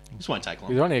you got? This won't take long.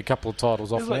 There's only a couple of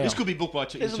titles off now. This could be booked by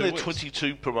two. Isn't two there weeks.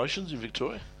 22 promotions in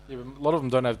Victoria? Yeah, but a lot of them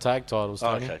don't have tag titles,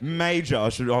 Tony. Okay. Major, a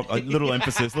little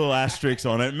emphasis, little asterisk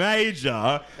on it.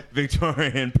 Major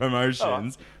Victorian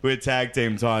promotions with tag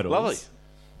team titles. Lovely.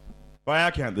 By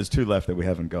our count, there's 2 left that we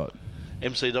haven't got.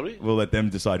 MCW? We'll let them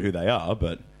decide who they are,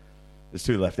 but there's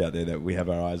 2 left out there that we have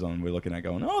our eyes on. We're looking at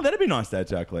going, oh, that'd be nice to add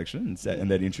to our collection. And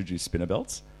they'd introduce spinner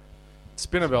belts.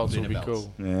 Spinner belts would be Spinner belts.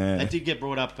 cool. Yeah. That did get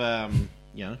brought up.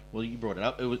 Well, you brought it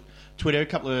up. It was Twitter. A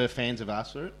couple of fans have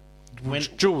asked for it.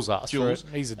 Jules asked for it.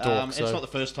 He's a dork. It's so. not the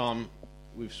first time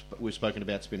we've spoken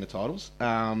about spinner titles.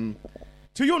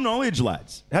 To your knowledge,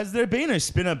 lads, has there been a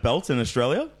spinner belt in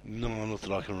Australia? No, not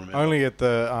that I can remember. Only at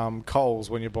the Coles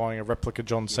when you're buying a replica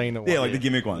John Cena one. Yeah, like the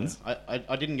gimmick ones.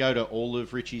 I didn't go to all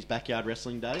of Richie's backyard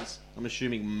wrestling days. I'm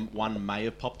assuming one may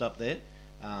have popped up there,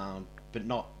 but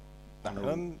not.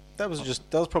 That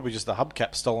was probably just the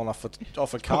hubcap stolen off a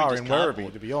car just in Werribee,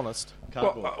 cardboard. to be honest.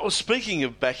 Well, speaking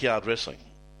of backyard wrestling,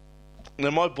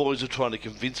 now my boys are trying to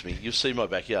convince me. You've seen my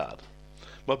backyard.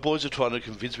 My boys are trying to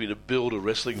convince me to build a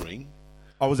wrestling ring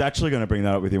I was actually going to bring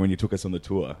that up with you when you took us on the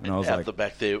tour. And I was out like, the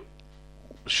back there.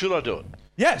 Should I do it?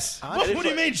 yes. What do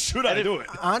you mean, should I do it?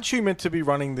 Aren't you meant to be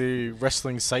running the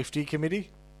wrestling safety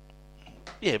committee?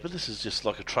 Yeah, but this is just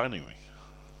like a training ring.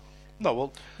 No,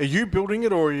 well, Are you building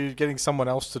it, or are you getting someone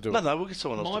else to do it? no, we'll get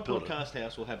someone else My to build it. podcast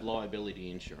house will have liability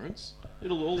insurance.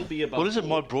 It'll all be above. What is it?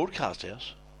 My board. broadcast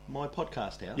house? My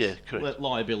podcast house. Yeah, correct.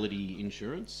 Liability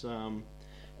insurance.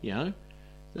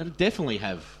 That'll definitely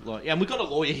have. And we've got a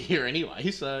lawyer here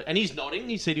anyway. So, and he's nodding.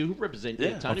 He said he'll represent.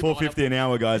 Yeah. Tony. $4.50 an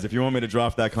hour, guys. If you want me to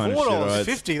draft that kind of shit, all right?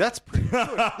 $4.50. That's pretty good.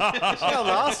 Yeah, the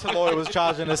last lawyer was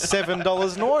charging us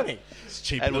 $7.90. It's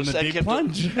cheaper And than the deep kept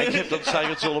plunge. on, and kept on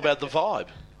saying it's all about the vibe.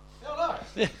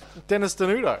 Dennis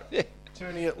Denudo,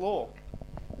 attorney at law,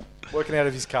 working out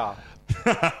of his car.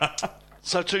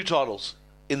 So 2 titles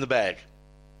in the bag.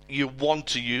 You want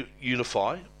to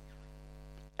unify.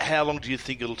 How long do you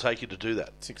think it'll take you to do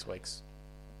that? 6 weeks.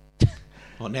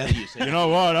 Oh, now that you said You know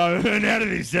what? Now that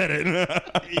he said it.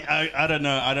 I don't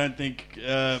know. I don't think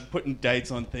putting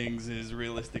dates on things is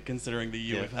realistic considering the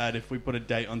year we've had. If we put a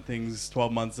date on things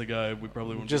 12 months ago, we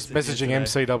probably wouldn't Just be sitting messaging here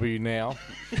today. MCW now.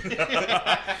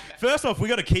 First off, we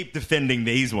got to keep defending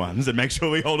these ones and make sure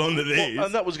we hold on to these.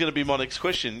 And that was going to be my next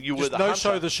question. You were Just the no hunter.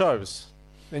 show the shows.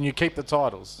 Then you keep the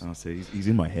titles. Oh, see, he's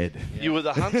in my head. You were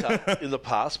the hunter in the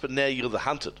past, but now you're the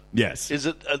hunted. Yes. Is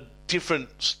it a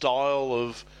different style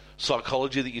of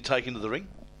psychology that you take into the ring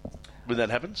when that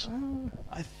happens?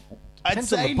 I'd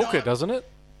Depends on say the booker, no. doesn't it?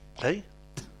 Hey?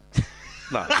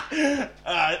 No.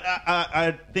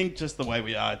 I think just the way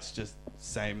we are, it's just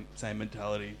same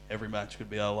mentality. Every match could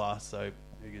be our last, so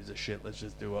who gives a shit? Let's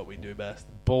just do what we do best.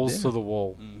 Balls to the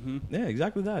wall. Yeah,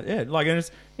 exactly that. Yeah, like, and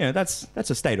it's, that's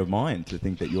a state of mind to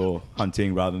think that you're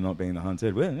hunting rather than not being the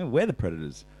hunted. We're the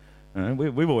predators.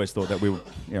 We've always thought that we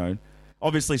were,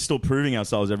 obviously still proving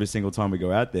ourselves every single time we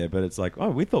go out there, but it's like,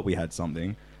 oh, we thought we had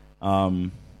something.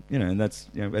 And that's,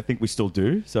 I think we still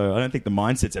do. So I don't think the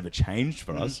mindset's ever changed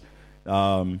for us.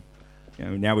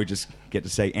 Now we just get to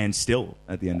say "and still"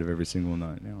 at the end of every single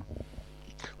night now.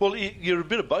 Well, you're a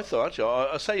bit of both, though, aren't you?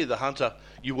 I say you're the hunter.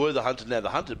 You were the hunter, now the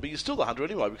hunted, but you're still the hunter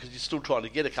anyway because you're still trying to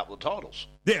get a couple of titles.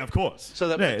 Yeah, of course. So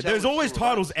that yeah, mentality there's always still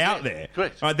titles remains. out Yeah, there.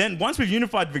 correct. All right, then once we've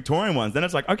unified the Victorian ones, then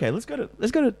it's like, okay, let's go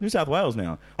to New South Wales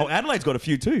now. Oh, Adelaide's got a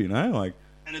few too, like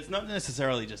And it's not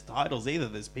necessarily just titles either.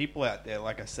 There's people out there,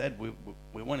 like I said,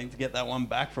 we're wanting to get that one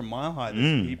back from Mile High.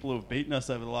 There's people who have beaten us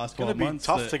over the last 12 It's going months.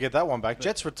 to be tough to get that one back.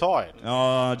 Jet's retired.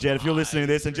 Oh, Jed, if you're listening to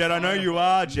this, and Jed, I know you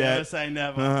are, Jed. Never say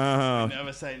never. Oh.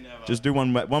 Never say never. Just do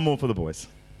one more for the boys.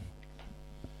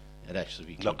 It'd actually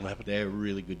be good. Not gonna happen. They're a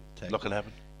really good tag. Not going to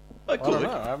happen. Oh, I don't good.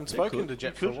 know. I haven't spoken could. to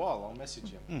Jet for a while. I'll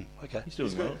message him. Okay. He's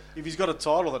doing well. If he's got a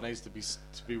title that needs to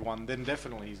be won, then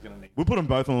definitely he's going to need. We'll put them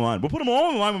both on the line. We'll put them all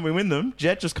on the line when we win them.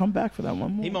 Jet, just come back for that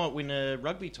one more. He might win a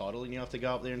rugby title, and you have to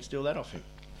go up there and steal that off him.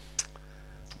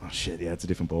 Oh, shit, yeah, it's a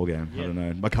different ball game. Yeah. I don't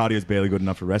know. My cardio's barely good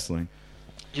enough for wrestling.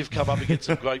 You've come up against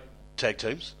some great tag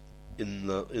teams in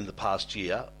the past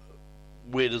year.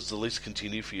 Where does the list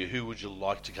continue for you? Who would you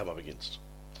like to come up against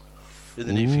in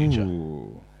the near future?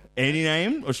 Ooh. Any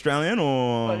name? Australian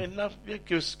or...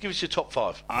 Give us your top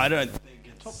 5. I don't think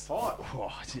it's Top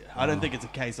 5. I don't think it's a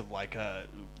case of like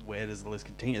where does the list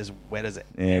continue? It's where does it?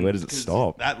 Yeah, end? where does it 'Cause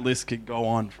stop? That list could go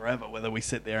on forever. Whether we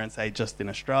sit there and say just in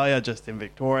Australia, just in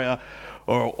Victoria,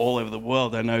 or all over the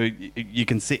world. I know you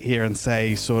can sit here and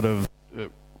say sort of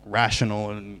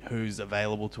rational and who's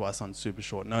available to us on super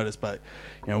short notice, but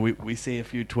you know we see a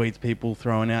few tweets, people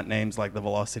throwing out names like the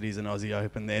Velocities and Aussie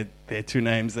Open. They're two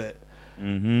names that.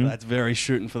 That's very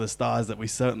shooting for the stars that we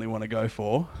certainly want to go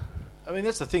for. I mean,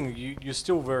 that's the thing. You're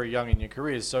still very young in your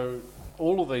careers, so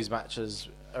all of these matches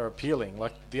are appealing.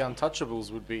 Like the Untouchables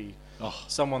would be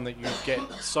someone that you get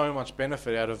so much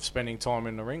benefit out of spending time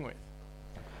in the ring with.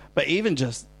 But even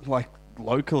just like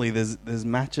locally, there's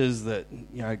matches that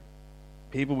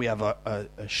people we have a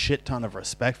shit ton of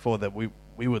respect for that we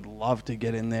would love to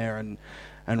get in there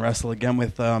and wrestle again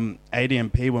with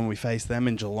ADMP when we faced them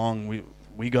in Geelong.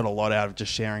 We got a lot out of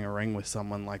just sharing a ring with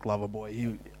someone like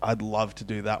Loverboy. I'd love to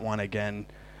do that one again,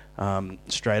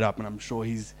 straight up, and I'm sure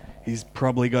he's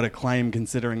probably got a claim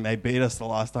considering they beat us the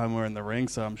last time we were in the ring.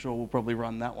 So I'm sure we'll probably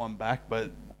run that one back. But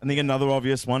I think another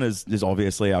obvious one is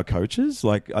obviously our coaches.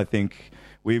 Like, I think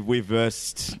we've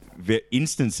versed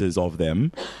instances of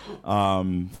them,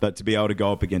 but to be able to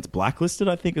go up against Blacklisted,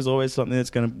 I think is always something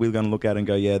we're going to look at and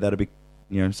go, yeah, that'll be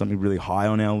something really high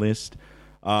on our list.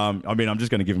 I mean, I'm just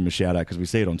going to give him a shout out because we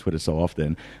see it on Twitter so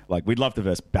often. Like, we'd love to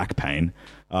verse Back Pain.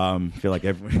 I feel like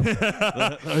everyone,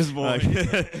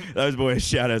 those boys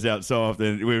shout us out so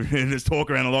often. We just talk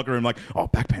around the locker room like, "Oh,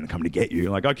 Back Pain are coming to get you."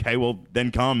 Like, okay, well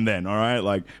then come then. All right,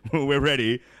 like we're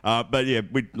ready. But yeah,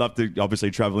 we'd love to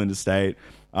obviously travel interstate.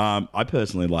 I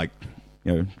personally like,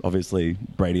 obviously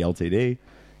Brady LTD.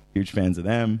 Huge fans of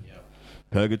them. Yep.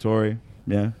 Purgatory.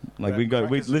 Yeah, like we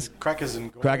list Crackers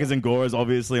and Gore is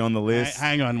obviously on the list.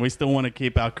 Hang on, we still want to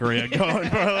keep our career going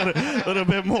for a little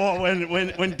bit more.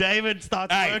 When David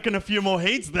starts working a few more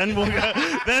heats, then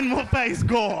we'll face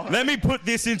Gore. Let me put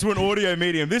this into an audio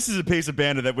medium. This is a piece of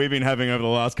banter that we've been having over the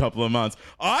last couple of months.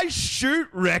 I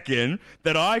reckon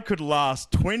that I could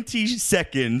last 20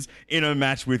 seconds in a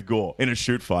match with Gore in a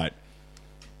shoot fight.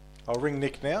 I'll ring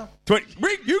Nick now.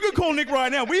 Rick, you can call Nick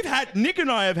right now. Nick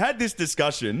and I have had this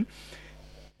discussion.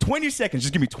 20 seconds.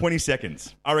 Just give me 20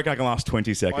 seconds. I reckon I can last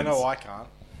 20 seconds. I know I can't.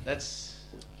 That's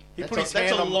He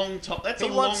a long time. That's a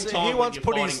long time when you're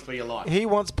fighting for your life. He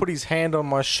once put his hand on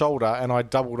my shoulder and I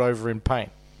doubled over in pain.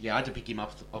 Yeah, I had to pick him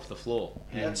up off the floor.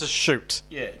 And That's a shoot.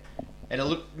 yeah. And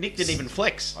Nick didn't even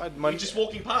flex. He was just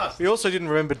walking past. He also didn't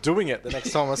remember doing it the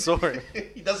next time I saw him.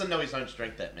 He doesn't know his own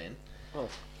strength, that man.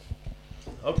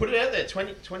 I'll put it out there.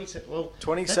 20 seconds. Well,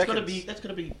 20 that's seconds. That's got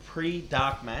to be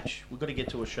pre-dark match. We've got to get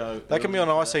to a show. That can be on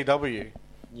ICW.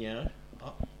 Yeah.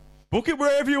 Book it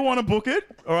wherever you want to book it,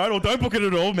 all right? Or don't book it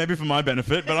at all, maybe for my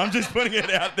benefit, but I'm just putting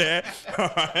it out there, all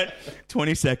right?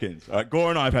 20 seconds. All right, Gore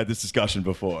and I have had this discussion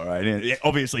before, all right? And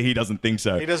obviously, he doesn't think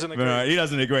so. He doesn't agree. All right, he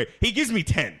doesn't agree. He gives me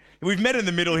 10. We've met in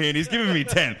the middle here, and he's giving me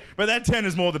 10. But that 10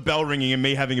 is more the bell ringing and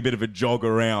me having a bit of a jog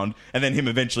around, and then him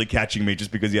eventually catching me just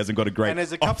because he hasn't got a great... And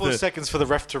there's a couple of seconds for the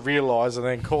ref to realise and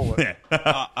then call it.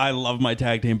 Yeah. I love my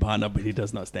tag team partner, but he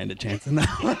does not stand a chance in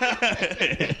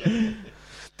that.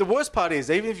 The worst part is,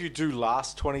 even if you do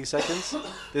last 20 seconds,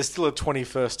 there's still a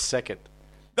 21st second.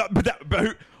 But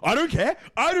I don't care.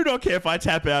 I do not care if I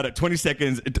tap out at 20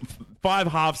 seconds,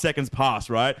 5.5 seconds past,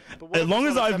 right? As long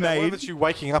as I've made... What about you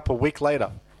waking up a week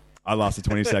later? I lasted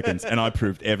 20 seconds, and I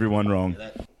proved everyone wrong.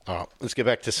 All right, let's get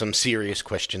back to some serious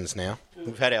questions now.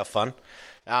 We've had our fun.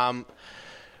 I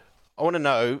want to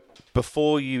know,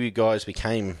 before you guys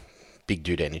became Big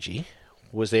Dude Energy,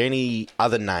 was there any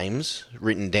other names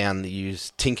written down that you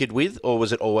tinkered with, or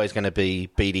was it always going to be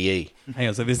BDE? Hang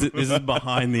on, so this is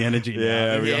behind the energy now.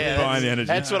 Yeah, we got behind the energy.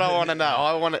 That's what I want to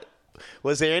know.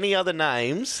 Was there any other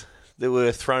names that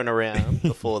were thrown around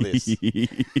before this? You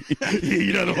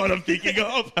know the one I'm thinking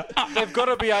of? They've got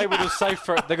to be able to safe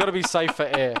for. They've got to be safe for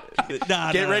air.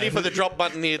 Get ready for the drop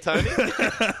button here, Tony.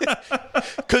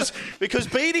 Because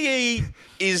BDE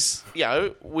is,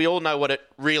 we all know what it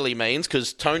really means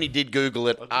because Tony did Google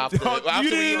it after we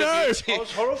interviewed I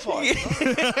was horrified.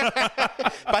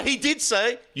 But he did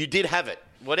say you did have it.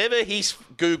 Whatever he's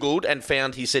Googled and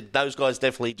found, he said those guys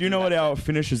definitely. Do you know what our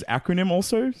finisher's acronym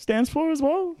also stands for as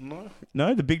well? No.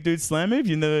 No, the Big Dude Slam Move.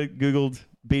 You never Googled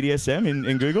BDSM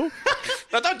in Google?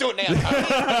 No, don't do it now, Tony.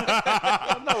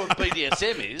 I know what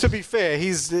BDSM is. To be fair,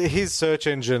 his search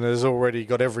engine has already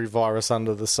got every virus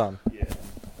under the sun.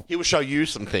 He will show you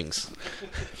some things.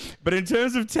 But in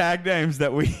terms of tag names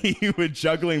that we were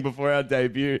juggling before our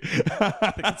debut,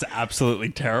 It's absolutely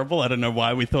terrible. I don't know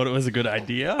why we thought it was a good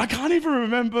idea. I can't even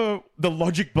remember the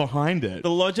logic behind it. The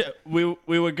logic, we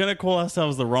were going to call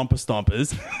ourselves the Romper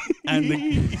Stompers, and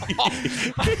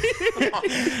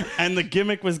and the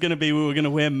gimmick was going to be we were going to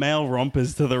wear male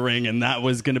rompers to the ring, and that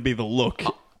was going to be the look.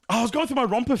 I was going through my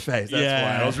romper phase. That's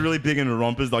Yeah. why I was really big into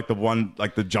rompers, like the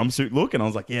jumpsuit look, and I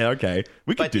was like, yeah, okay,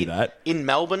 we could do that. In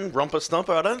Melbourne, Romper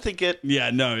Stomper, I don't think it...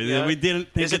 Yeah, no, we didn't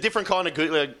think There's a different kind of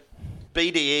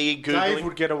BDE Googling. Dave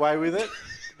would get away with it.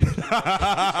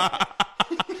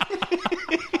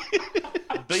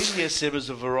 BDSM is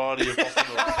a variety of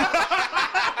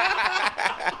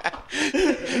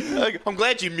I'm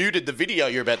glad you muted the video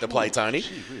you're about to play, Tony.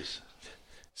 Gee whiz.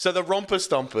 So the Romper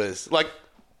Stompers,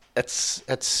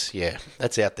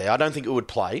 that's out there. I don't think it would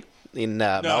play in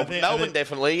Melbourne. I Melbourne think-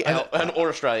 definitely, or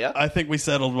Australia. I think we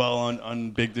settled well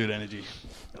on Big Dude Energy.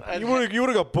 You would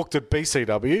have got booked at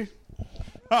BCW.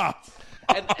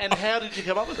 And how did you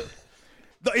come up with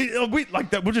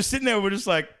it? We're just sitting there. We're just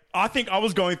like, I think I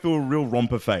was going through a real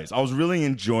romper phase. I was really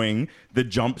enjoying the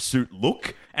jumpsuit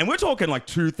look, and we're talking like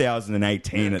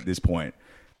 2018 at this point.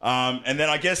 And then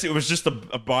I guess it was just a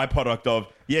byproduct of,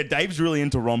 Dave's really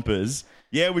into rompers.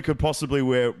 Yeah, we could possibly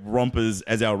wear rompers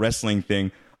as our wrestling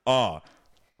thing.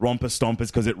 Romper Stompers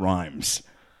because it rhymes.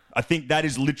 I think that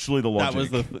is literally the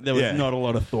logic. There was not a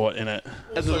lot of thought in it.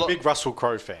 And So big Russell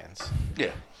Crowe fans.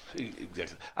 Yeah,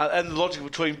 exactly. And the logic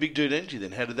between Big Dude Energy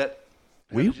then, how did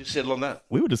you settle on that?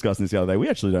 We were discussing this the other day. We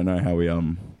actually don't know how we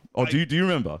do you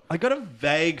remember? I got a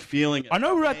vague feeling. I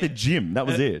know we were at the gym. That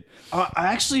was it. I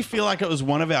actually feel like it was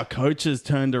one of our coaches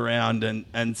turned around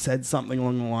and said something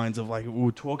along the lines of we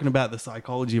were talking about the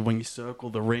psychology of when you circle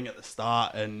the ring at the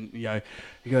start, and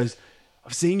he goes,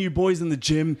 "I've seen you boys in the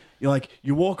gym.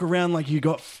 You walk around like you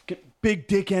got big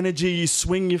dick energy. You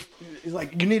swing you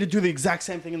need to do the exact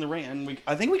same thing in the ring." And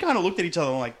I think we kind of looked at each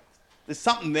other like, "There's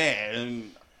something there."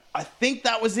 And I think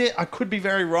that was it. I could be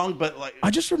very wrong, but I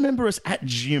just remember us at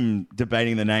gym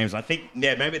debating the names. I think,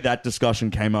 maybe that discussion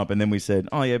came up, and then we said,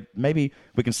 "Oh yeah, maybe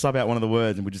we can sub out one of the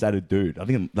words," and we just added "dude." I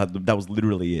think that was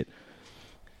literally it.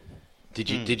 Did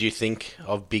you think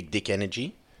of Big Dick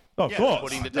Energy? Oh, of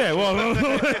course. Yeah, well,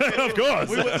 of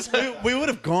course. we would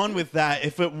have gone with that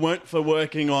if it weren't for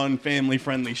working on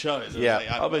family-friendly shows.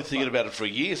 Yeah. I've been thinking about it for a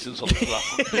year since I looked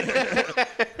it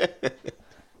up.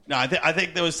 No, I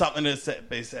think there was something to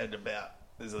be said about.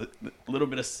 There's a little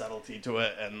bit of subtlety to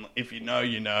it, and if you know,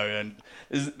 you know. And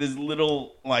there's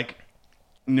little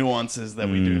nuances that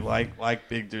we do, like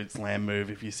Big Dude Slam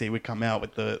Move. If you see, we come out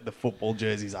with the football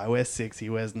jerseys. I wear 6, he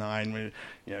wears 9.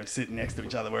 We're sitting next to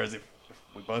each other. Whereas if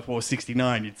we both wore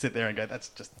 69, you'd sit there and go, "That's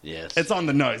just it's on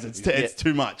the nose. It's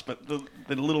too much." But the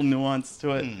little nuance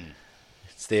to it,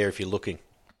 It's there if you're looking.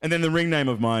 And then the ring name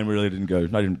of mine really didn't go.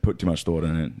 I didn't put too much thought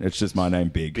in it. It's just my name,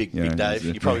 Big. Big Dave.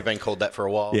 You've probably been called that for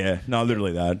a while. Yeah, no,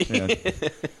 literally that. Yeah.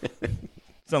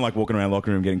 It's not like walking around the locker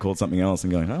room getting called something else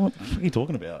and going, "Oh, what the fuck are you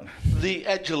talking about?" The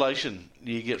adulation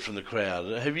you get from the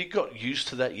crowd, have you got used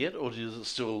to that yet, or does it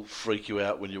still freak you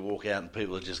out when you walk out and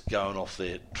people are just going off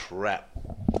their trap?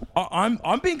 I'm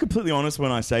being completely honest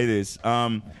when I say this.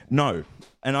 No,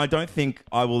 and I don't think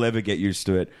I will ever get used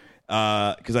to it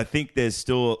because I think there's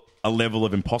still a level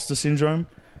of imposter syndrome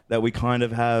that we kind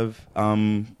of have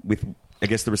with, I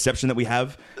guess, the reception that we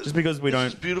have, just because we don't.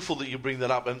 It's beautiful that you bring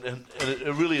that up, and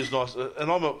it really is nice.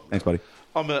 And Thanks, buddy.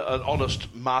 I'm an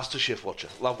honest MasterChef watcher.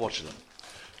 Love watching them.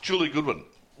 Julie Goodwin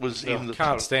was in the.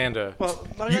 Can't stand her. Well,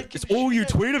 no, I don't give It's a all shit. you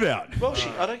tweet about. Well,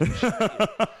 I don't give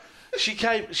a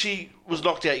shit. She was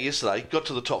knocked out yesterday, got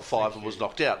to the top 5 and was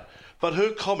knocked out. But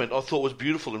her comment I thought was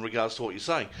beautiful in regards to what you're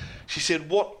saying. She said,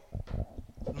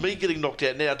 me getting knocked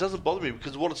out now doesn't bother me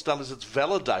because what it's done is it's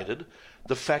validated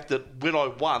the fact that when I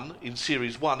won in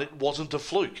Series 1, it wasn't a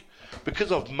fluke.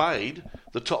 Because I've made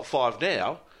the top 5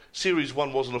 now, Series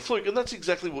 1 wasn't a fluke, and that's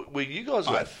exactly where you guys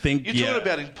are. I think, You're talking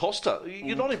about imposter.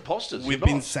 You're not imposters. We've You're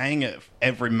been not. saying it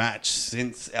every match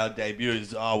since our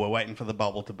debuts. Oh, we're waiting for the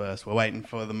bubble to burst. We're waiting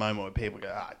for the moment where people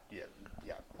go, yeah,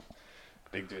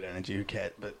 big dude energy, who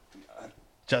cares? But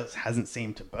just hasn't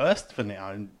seemed to burst for now,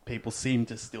 and people seem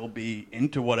to still be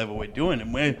into whatever we're doing,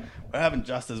 and we're having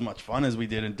just as much fun as we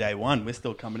did in day one. We're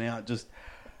still coming out just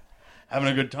having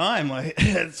a good time. Like,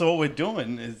 that's all we're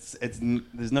doing.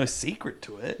 There's no secret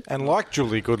to it. And like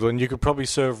Julie Goodland, you could probably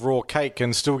serve raw cake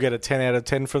and still get a 10 out of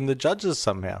 10 from the judges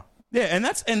somehow. Yeah,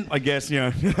 and I guess,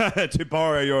 to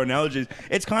borrow your analogies,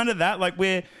 it's kind of that, like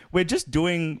we're just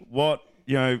doing what,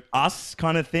 us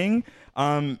kind of thing.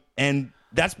 And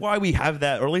that's why we have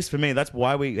that, or at least for me, that's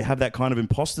why we have that kind of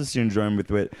imposter syndrome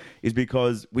with it, is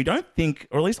because we don't think,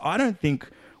 or at least I don't think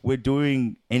we're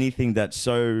doing anything that's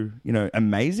so,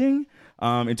 amazing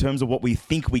in terms of what we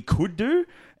think we could do.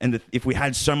 And if we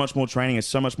had so much more training and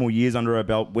so much more years under our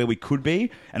belt where we could be,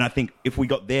 and I think if we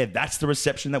got there, that's the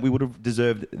reception that we would have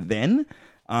deserved then.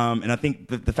 And I think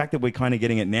the fact that we're kind of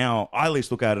getting it now, I at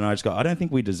least look at it and I just go, I don't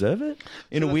think we deserve it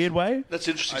in a weird way. That's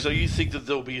interesting. So you think that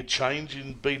there'll be a change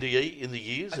in BDE in the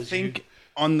years? I think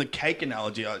on the cake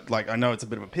analogy, I know it's a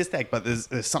bit of a piss take, but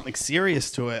there's something serious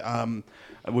to it.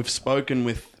 We've spoken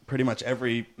with pretty much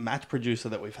every match producer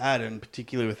that we've had, and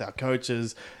particularly with our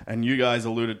coaches, and you guys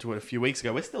alluded to it a few weeks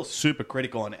ago. We're still super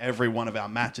critical on every one of our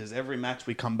matches. Every match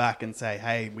we come back and say,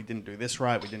 hey, we didn't do this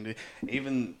right. We didn't do...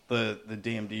 Even the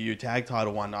DMDU tag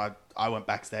title one, I went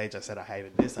backstage. I said, I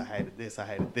hated this, I hated this, I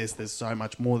hated this. There's so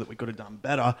much more that we could have done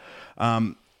better.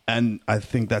 And I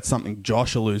think that's something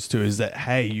Josh alludes to, is that,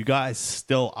 hey, you guys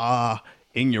still are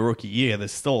in your rookie year.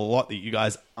 There's still a lot that you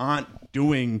guys aren't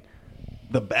doing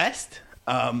the best.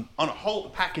 On a whole, the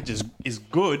package is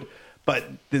good, but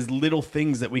there's little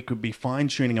things that we could be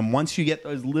fine-tuning. And once you get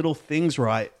those little things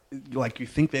right, like you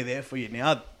think they're there for you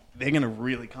now, they're going to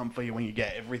really come for you when you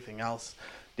get everything else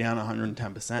down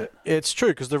 110%. It's true,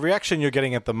 because the reaction you're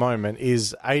getting at the moment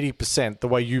is 80% the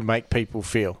way you make people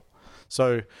feel.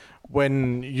 So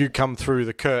when you come through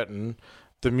the curtain,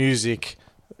 the music,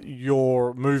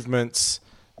 your movements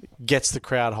gets the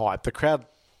crowd hyped. The crowd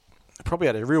probably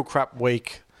had a real crap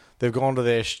week. They've gone to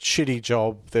their shitty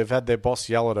job. They've had their boss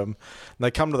yell at them. And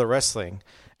they come to the wrestling.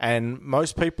 And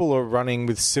most people are running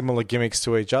with similar gimmicks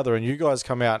to each other. And you guys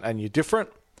come out and you're different.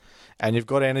 And you've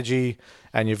got energy.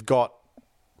 And you've got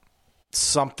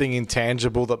something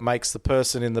intangible that makes the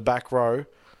person in the back row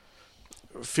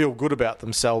feel good about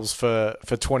themselves for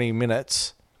 20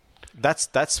 minutes. That's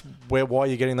why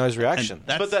you're getting those reactions.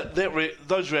 But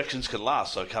those reactions can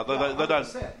last, though, can't they? They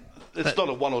don't... It's not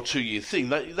a 1 or 2 year thing.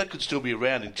 That could still be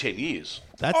around in 10 years.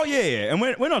 And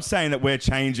we're not saying that we're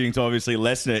changing to obviously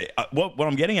lessen it. What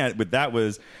I'm getting at with that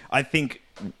was, I think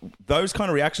those kind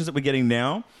of reactions that we're getting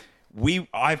now,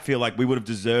 I feel like we would have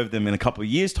deserved them in a couple of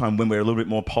years' time when we're a little bit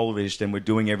more polished and we're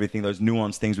doing everything, those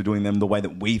nuanced things, we're doing them the way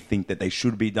that we think that they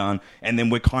should be done. And then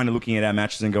we're kind of looking at our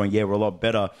matches and going, yeah, we're a lot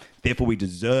better. Therefore, we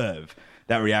deserve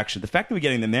that reaction. The fact that we're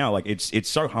getting them now, like, it's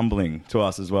so humbling to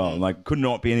us as well. Like, could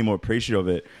not be any more appreciative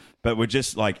of it. But we're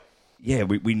just like, yeah,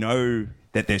 we know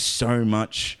that there's so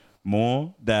much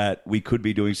more that we could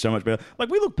be doing so much better. Like,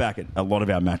 we look back at a lot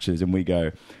of our matches and we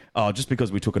go, oh, just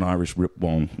because we took an Irish rip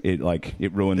one, it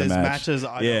ruined the match. There's matches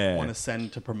I don't want to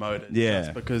send to promoters. Yeah.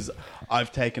 Just because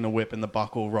I've taken a whip in the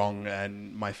buckle wrong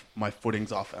and my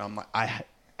footing's off. And I'm like,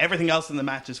 everything else in the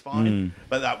match is fine.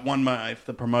 But that one, if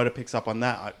the promoter picks up on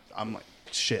that, I'm like,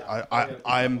 shit,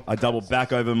 I doubled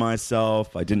back over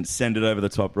myself. I didn't send it over the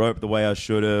top rope the way I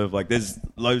should have. Like, there's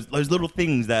those little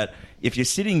things that if you're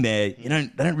sitting there, they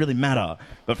don't really matter.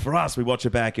 But for us, we watch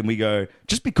it back and we go,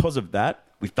 just because of that,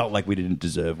 we felt like we didn't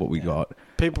deserve what we got.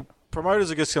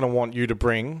 Promoters are just going to want you to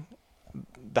bring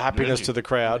the happiness to the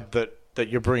crowd that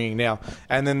you're bringing now,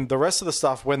 and then the rest of the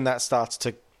stuff, when that starts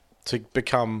to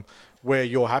become where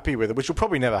you're happy with it, which will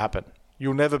probably never happen.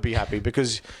 You'll never be happy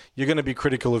because you're going to be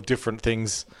critical of different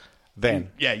things then.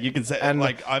 Yeah, you can say, and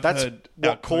like, I've that's heard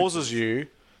what causes you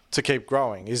to keep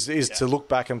growing is to look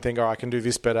back and think, oh, I can do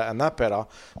this better and that better.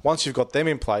 Once you've got them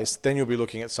in place, then you'll be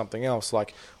looking at something else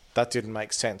like, that didn't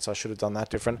make sense. I should have done that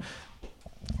different.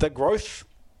 The growth,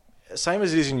 same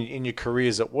as it is in your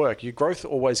careers at work, your growth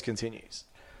always continues.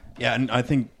 Yeah, and I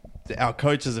think our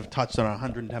coaches have touched on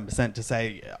 110% to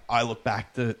say, I look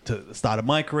back to the start of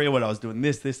my career when I was doing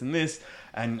this, and this,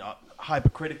 and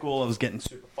hypercritical. I was getting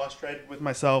super frustrated with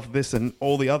myself, this and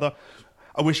all the other.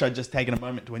 I wish I'd just taken a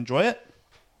moment to enjoy it.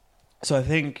 So I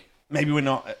think maybe we're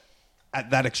not at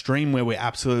that extreme where we're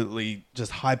absolutely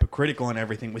just hypercritical on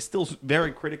everything. We're still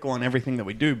very critical on everything that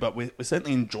we do, but we're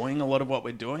certainly enjoying a lot of what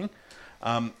we're doing.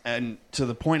 And to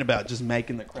the point about just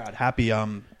making the crowd happy,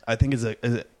 I think is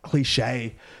a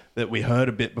cliche that we heard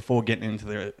a bit before getting into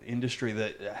the industry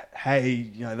that, hey,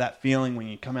 you know, that feeling when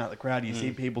you come out the crowd, you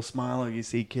see people smile or you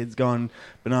see kids going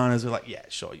bananas, we're like, yeah,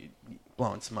 sure, you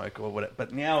blowing smoke or whatever.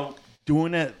 But now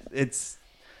doing it, it's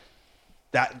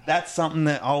that's something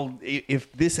that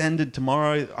if this ended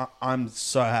tomorrow, I'm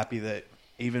so happy that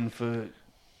even for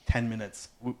 10 minutes,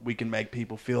 we can make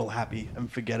people feel happy and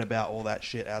forget about all that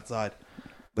shit outside.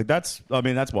 Like that's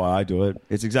why I do it.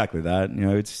 It's exactly that. You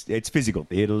know, it's physical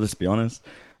theatre, let's be honest.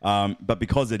 But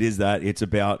because it is that, it's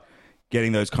about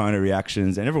getting those kind of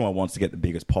reactions, and everyone wants to get the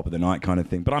biggest pop of the night kind of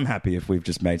thing. But I'm happy if we've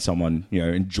just made someone, you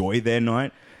know, enjoy their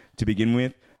night to begin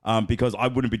with. Because I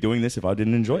wouldn't be doing this if I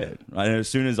didn't enjoy it. Right? And as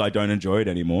soon as I don't enjoy it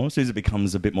anymore, as soon as it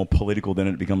becomes a bit more political, then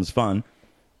it becomes fun.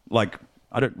 Like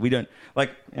we don't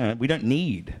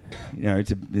need, you know,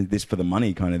 this for the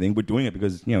money kind of thing. We're doing it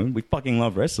because, you know, we fucking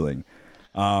love wrestling.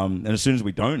 And as soon as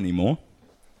we don't anymore,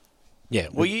 yeah.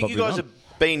 Well, you guys have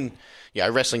been, you know,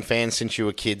 wrestling fans since you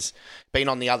were kids. Been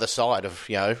on the other side of,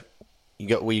 you know.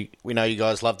 We know you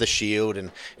guys love the Shield and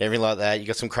everything like that. You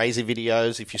got some crazy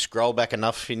videos if you scroll back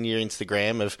enough in your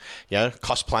Instagram of, you know,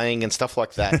 cosplaying and stuff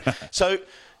like that. So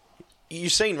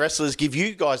you've seen wrestlers give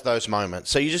you guys those moments.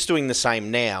 So you're just doing the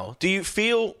same now. Do you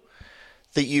feel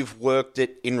that you've worked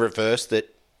it in reverse,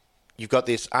 that you've got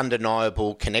this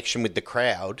undeniable connection with the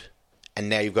crowd and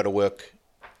now you've got to work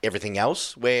everything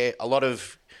else, where a lot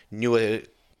of newer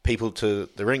people to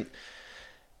the ring,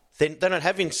 they don't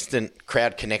have instant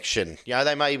crowd connection. You know,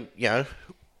 they may, you know,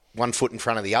 one foot in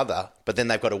front of the other, but then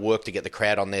they've got to work to get the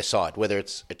crowd on their side, whether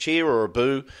it's a cheer or a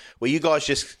boo, where you guys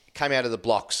just came out of the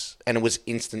blocks and it was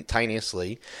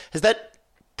instantaneously. Has that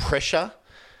pressure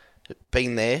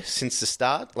been there since the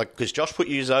start? Like, because Josh put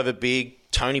you over big,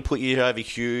 Tony put you over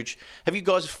huge. Have you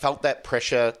guys felt that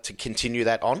pressure to continue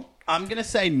that on? I'm going to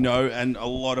say no, and a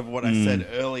lot of what I said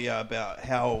earlier about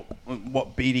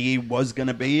what BDE was going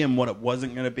to be and what it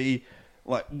wasn't going to be,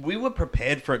 like, we were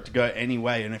prepared for it to go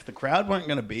anyway, and if the crowd weren't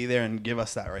going to be there and give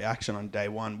us that reaction on day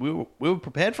one, we were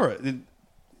prepared for it.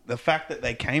 The fact that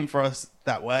they came for us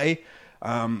that way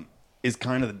is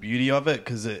kind of the beauty of it,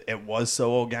 because it was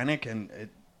so organic, and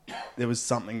there was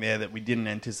something there that we didn't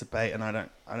anticipate, and I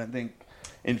don't think,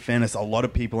 in fairness, a lot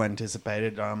of people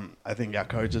anticipated. I think our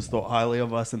coaches thought highly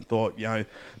of us and thought, you know,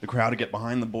 the crowd would get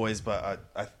behind the boys, but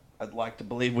I'd like to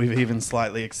believe we've even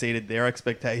slightly exceeded their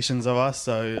expectations of us.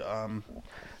 So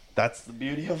that's the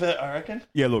beauty of it, I reckon.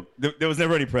 Yeah, look, there was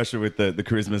never any pressure with the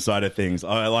charisma side of things.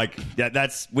 I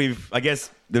guess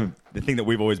the thing that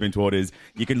we've always been taught is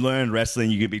you can learn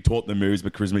wrestling, you can be taught the moves,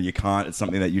 but charisma you can't. It's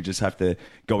something that you just have to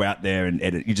go out there and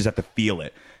edit. You just have to feel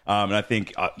it. And I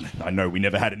think, I know we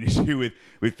never had an issue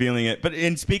with feeling it. But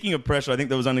in speaking of pressure, I think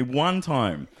there was only one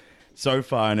time so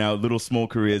far in our little small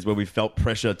careers where we felt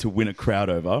pressure to win a crowd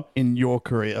over. In your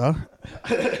career.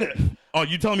 Oh,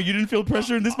 you telling me you didn't feel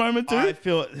pressure in this moment too? I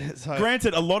feel it. So,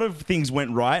 granted, a lot of things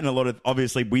went right, and a lot of,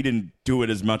 obviously, we didn't do it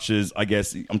as much as, I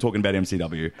guess, I'm talking about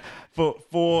MCW.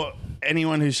 For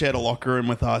anyone who shared a locker room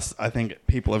with us, I think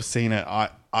people have seen it.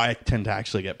 I tend to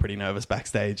actually get pretty nervous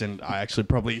backstage, and I actually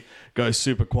probably go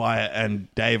super quiet.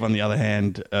 And Dave, on the other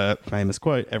hand, famous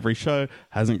quote, every show,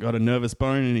 hasn't got a nervous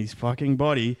bone in his fucking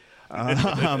body. And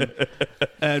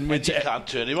you can't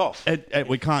turn him off.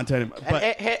 We can't turn him.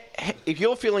 But if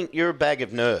you're feeling you're a bag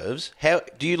of nerves, how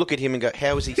do you look at him and go,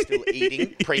 how is he still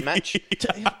eating pre-match?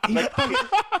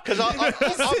 Because I've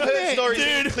heard stories of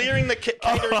him clearing the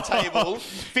catering table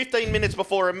 15 minutes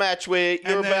before a match where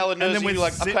you're a bale of nerves and you're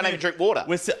like, I can't even drink water.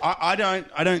 I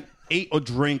don't eat or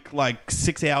drink like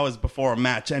 6 hours before a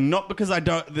match, and not because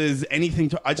there's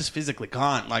anything I just physically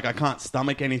can't. Like, I can't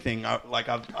stomach anything.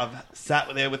 I've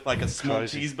sat there with like a small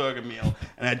cheeseburger meal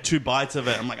and had 2 bites of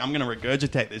it. I'm like, I'm going to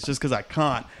regurgitate this just because I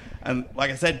can't. And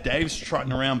like I said, Dave's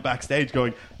trotting around backstage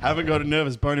going, haven't got a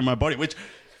nervous bone in my body, which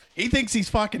he thinks he's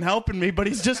fucking helping me, but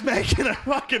he's just making it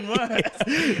fucking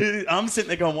worse. I'm sitting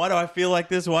there going, why do I feel like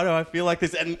this? Why do I feel like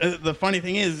this? And the funny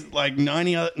thing is, like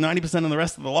 90% of the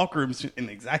rest of the locker room's in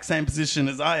the exact same position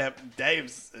as I am.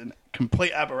 Dave's a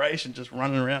complete aberration, just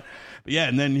running around. But yeah,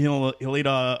 and then he'll eat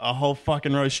a whole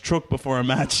fucking roast chook before a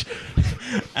match,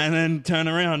 and then turn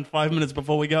around 5 minutes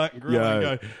before we go out and grill and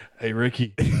go, hey,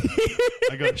 Ricky,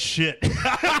 I got shit.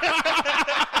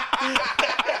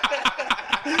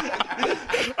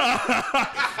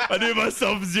 I do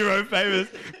myself zero favors.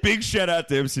 Big shout out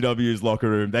to MCW's locker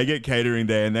room. They get catering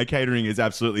there, and their catering is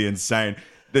absolutely insane.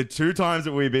 The 2 times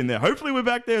that we've been there, hopefully we're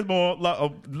back there more.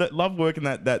 Love working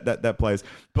that place,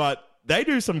 but they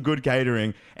do some good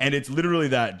catering, and it's literally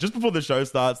that. Just before the show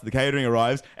starts, the catering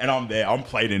arrives, and I'm there. I'm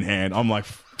plate in hand. I'm like,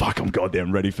 fuck, I'm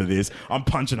goddamn ready for this. I'm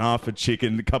punching half a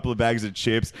chicken, a couple of bags of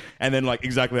chips, and then like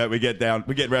exactly that, we get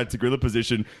round to gorilla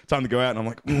position, time to go out, and I'm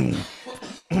like,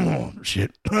 oh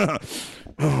shit, oh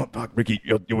fuck, Ricky,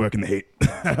 you're working the heat.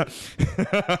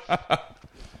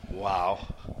 Wow.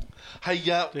 Hey,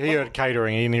 He heard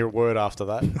catering. He didn't hear a word after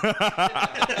that.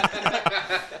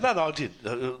 no, I did.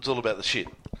 It's all about the shit.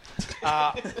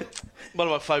 One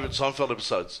of my favourite Seinfeld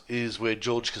episodes is where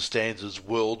George Costanza's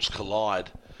worlds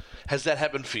collide. Has that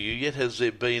happened for you yet? Has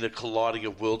there been a colliding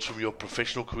of worlds from your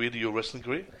professional career to your wrestling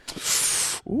career?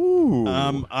 Ooh.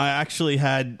 I actually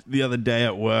had the other day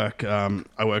at work.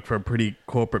 I work for a pretty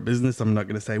corporate business. I'm not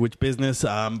going to say which business, but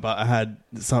I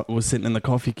was sitting in the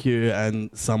coffee queue and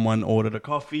someone ordered a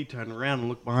coffee, turned around and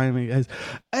looked behind me and goes,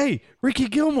 "Hey, Ricky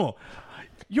Gilmore,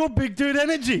 you're Big Dude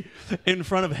Energy," in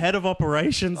front of head of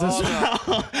operations as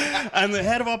well. And the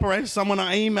head of operations, someone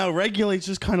I email regularly, is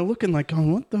just kind of looking like,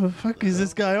 going, what the fuck is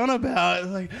this guy on about?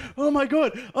 Like, oh my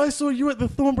God, I saw you at the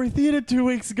Thornbury Theatre 2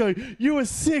 weeks ago. You were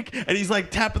sick. And he's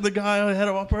like tapping the guy on head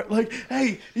of operations, like,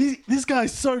 hey, this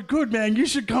guy's so good, man. You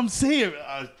should come see him.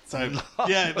 So,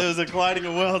 yeah, there was a colliding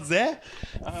of worlds there.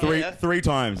 Three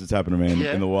times it's happened to me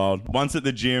in the wild. Once at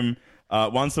the gym,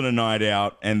 once on a night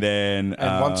out, and then...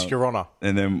 once Your Honour.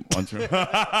 And then once...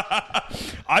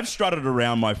 I've strutted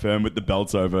around my firm with the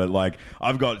belts over. Like,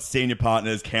 I've got senior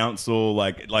partners, counsel,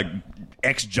 like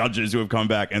ex-judges who have come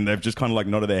back, and they've just kind of like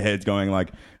nodded their heads going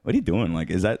like, what are you doing? Like,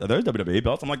 are those WWE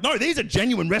belts? I'm like, no, these are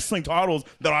genuine wrestling titles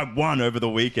that I won over the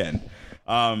weekend.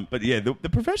 But yeah, the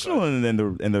professional and then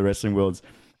the wrestling worlds,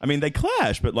 I mean, they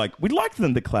clash, but like, we'd like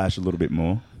them to clash a little bit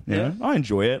more. You know? I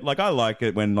enjoy it. Like, I like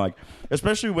it when, like,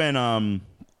 especially when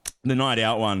the night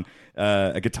out one,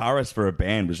 a guitarist for a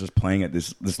band was just playing at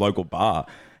this local bar,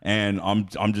 and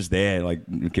I'm just there, like,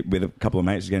 with a couple of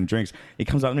mates getting drinks. He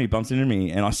comes up to me, bumps into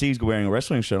me, and I see he's wearing a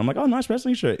wrestling shirt. I'm like, oh, nice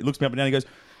wrestling shirt. He looks me up and down. He goes,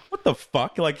 what the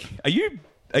fuck? Like, are you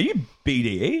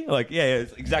BDE? Like, yeah,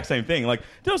 it's the exact same thing. Like,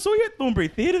 dude, I saw you at Thornbury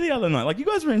Theatre the other night. Like, you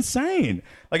guys were insane.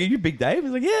 Like, are you Big Dave?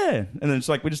 He's like, yeah. And then it's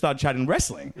like, we just started chatting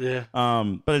wrestling. Yeah.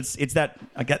 But it's that,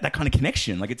 I get that kind of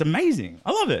connection. Like, it's amazing.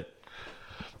 I love it.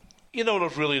 You know what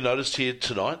I've really noticed here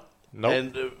tonight? Nope.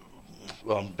 And,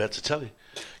 well, I'm about to tell you.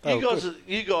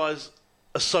 You guys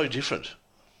are so different.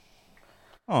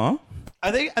 Aw.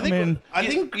 I think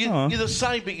You're the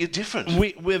same, but you're different.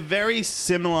 We're very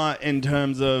similar in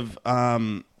terms of...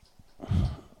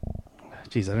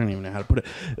 Geez, I don't even know how to put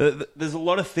it. There's a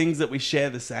lot of things that we share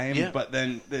the same, but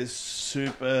then there's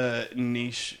super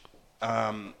niche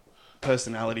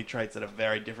personality traits that are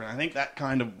very different. I think that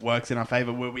kind of works in our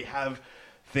favor, where we have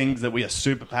things that we are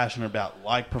super passionate about,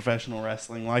 like professional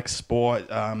wrestling, like sport,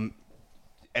 and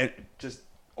just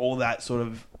all that sort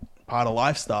of part of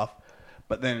life stuff.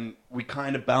 But then we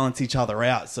kind of balance each other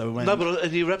out. So when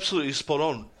and you're absolutely spot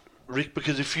on, Rick,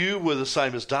 because if you were the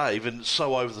same as Dave and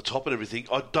so over the top and everything,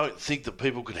 I don't think that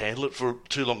people could handle it for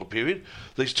too long a period.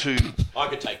 These two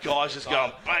guys just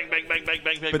going bang, bang, bang, bang,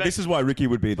 bang, bang. But this is why Ricky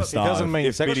would be the star doesn't mean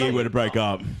if BDE were to break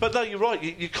up. But no, you're right.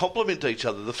 You complement each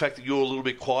other. The fact that you're a little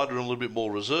bit quieter and a little bit more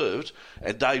reserved,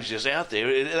 and Dave's just out there,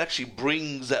 it actually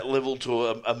brings that level to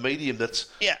a medium that's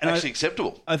actually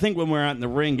acceptable. I think when we're out in the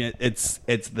ring, it's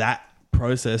that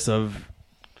process of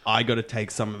I got to take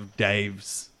some of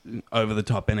Dave's over the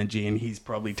top energy, and he's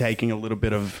probably taking a little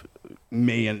bit of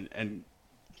me and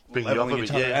leveling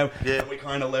each other out. And we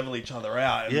kind of level each other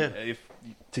out. And if,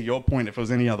 to your point, if it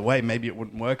was any other way, maybe it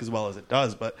wouldn't work as well as it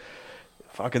does, but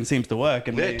it fucking seems to work.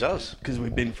 And it does. Because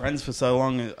we've been friends for so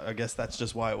long, I guess that's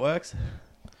just why it works.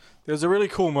 There was a really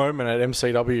cool moment at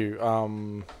MCW.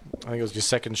 I think it was your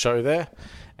second show there,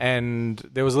 and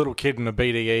there was a little kid in a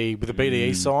BDE with a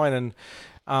BDE sign, and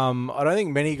I don't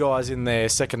think many guys in their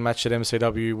second match at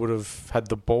MCW would have had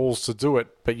the balls to do it,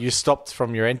 but you stopped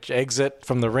from your exit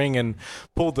from the ring and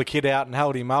pulled the kid out and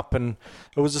held him up, and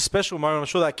it was a special moment. I'm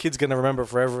sure that kid's going to remember it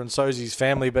forever, and so's his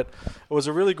family, but it was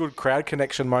a really good crowd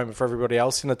connection moment for everybody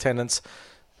else in attendance.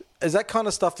 Is that kind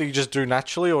of stuff that you just do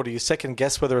naturally, or do you second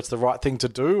guess whether it's the right thing to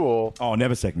do? Or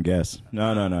never second guess.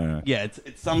 No. Yeah,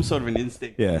 it's some sort of an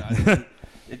instinct. Yeah.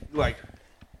 Like,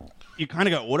 you kind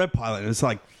of go autopilot. It's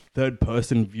like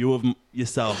third-person view of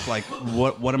yourself. Like,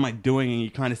 what am I doing? And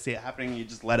you kind of see it happening, and you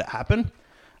just let it happen.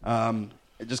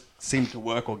 It just seemed to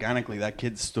work organically. That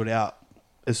kid stood out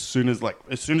as soon as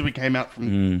we came out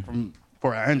from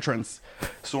for our entrance,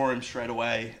 saw him straight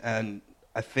away, and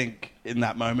I think in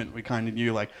that moment we kind of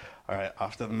knew, like, all right,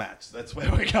 after the match, that's where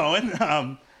we're going.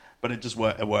 But it just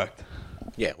worked. It worked.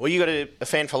 Yeah, well, you got a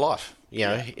fan for life. You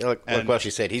know, like Welsh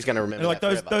said, he's going to remember. Like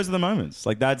that those are the moments.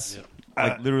 Like that's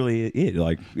like literally it.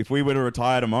 Like if we were to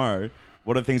retire tomorrow,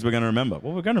 what are the things we're going to remember?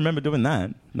 Well, we're going to remember doing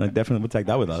that. Like definitely, we'll take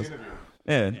that with us.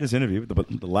 this interview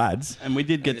with the lads. And we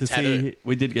did get the to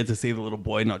tattoo. see the little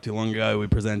boy not too long ago. We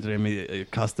presented him a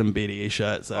custom BDE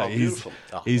shirt, so beautiful.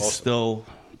 he's Awesome. still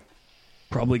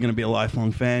probably going to be a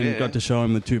lifelong fan. Yeah. Got to show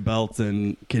him the 2 belts,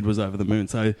 and kid was over the moon.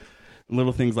 So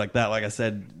little things like that. Like I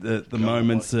said, the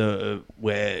moments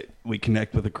where we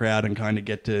connect with the crowd and kind of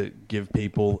get to give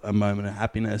people a moment of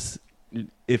happiness.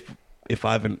 If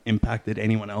I haven't impacted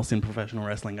anyone else in professional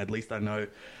wrestling, at least I know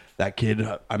that kid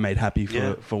I made happy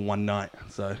for one night.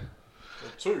 So.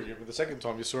 Two, but the second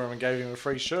time you saw him and gave him a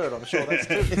free shirt, I'm sure that's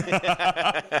two.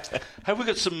 Have we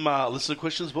got some listener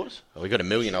questions, boys? We got a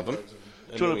million of them.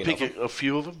 Do you want to pick a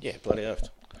few of them? Yeah, bloody oath.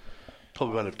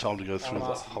 Probably won't have time to go through the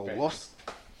whole lot.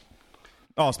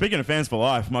 Oh, speaking of fans for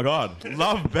life, my God,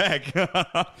 love Beck.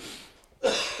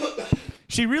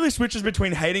 She really switches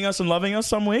between hating us and loving us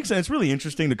some weeks, and it's really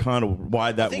interesting to kind of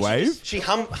ride that wave. She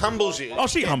humbles you. Oh,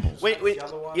 she humbles.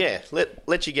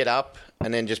 Let you get up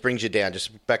and then just brings you down,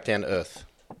 just back down to earth.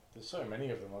 There's so many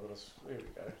of them. Here we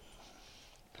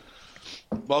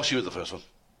go. Well, she was the first one.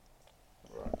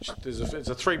 It's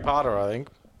a 3-parter, I think.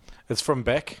 It's from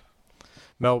Beck.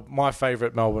 My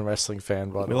favourite Melbourne wrestling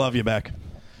fan, by the We way. love you back.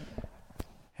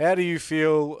 How do you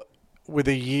feel with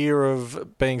a year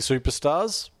of being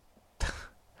superstars?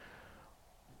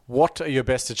 What are your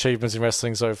best achievements in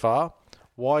wrestling so far?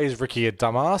 Why is Ricky a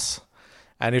dumbass?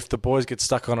 And if the boys get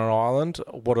stuck on an island,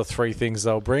 what are 3 things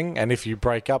they'll bring? And if you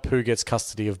break up, who gets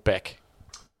custody of Beck?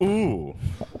 Ooh,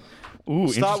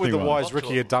 Start with interesting the one. why is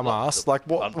Ricky a dumbass? Like,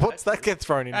 what's that get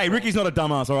thrown in? Hey, Ricky's not a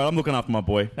dumbass, all right? I'm looking after my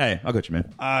boy. Hey, I got you,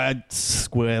 man. I'd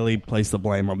squarely place the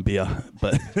blame on beer,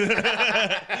 but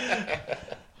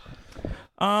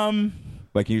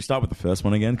Wait, can you start with the first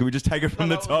one again? Can we just take it from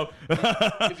the top?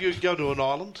 If you go to an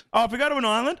island, Oh, if we go to an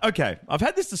island? Okay. I've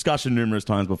had this discussion numerous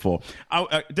times before.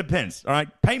 It depends, all right?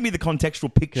 Paint me the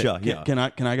contextual picture here. can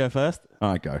I go first?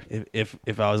 All right, go. If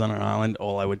I was on an island,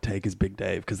 all I would take is Big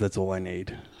Dave because that's all I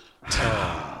need.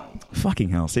 Fucking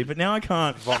hell. See, but now I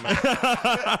can't.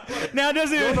 Now it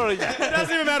doesn't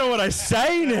even matter what I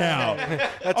say now.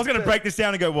 I was going to break this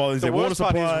down and go, well, is there water worst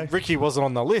part supply? is Ricky wasn't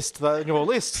on the list, your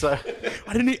list. So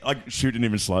I didn't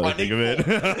even slightly think of it.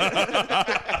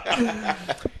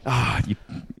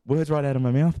 Words right out of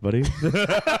my mouth, buddy.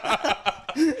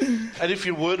 and if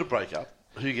you were to break up,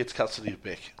 who gets custody of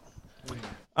Beck?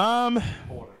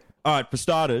 All right, for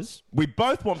starters, we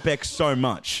both want Beck so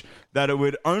much that it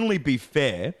would only be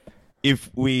fair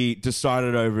if we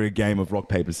decided over a game of rock,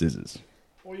 paper, scissors.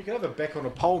 Or you could have a Beck on a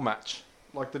pole match,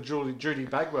 like the Judy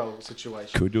Bagwell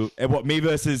situation. Could do it. What, me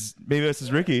versus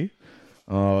Ricky?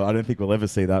 Oh, I don't think we'll ever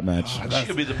see that match. She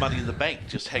could be the money in the bank,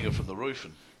 just hanging from the roof.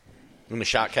 And In the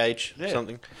shark cage,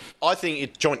 something. I think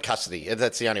it's joint custody.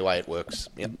 That's the only way it works.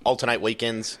 Yeah. Alternate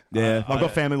weekends. Yeah, I've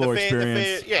got family law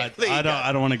experience. There you go.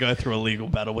 I don't want to go through a legal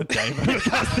battle with Dave.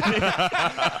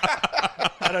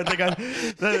 I don't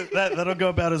think that'll go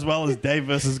about as well as Dave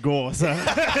versus Gore. So.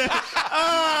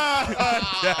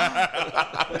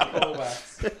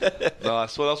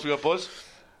 nice. What else we got, boys?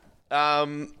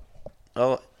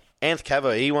 Anth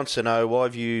Cavo, he wants to know, why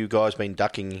have you guys been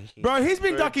ducking? Bro, he's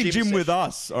been for a ducking gym Jim session? with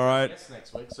us, all right?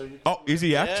 Next week, so you Oh, is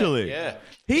he actually? Yeah.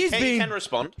 He can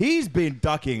respond. He's been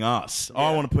ducking us.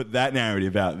 I want to put that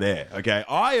narrative out there, okay?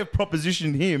 I have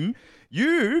propositioned him.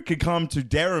 You could come to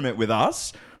Derrimut with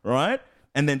us, right?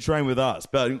 And then train with us.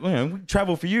 But, we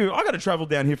travel for you. I got to travel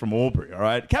down here from Albury, all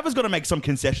right? Cava's got to make some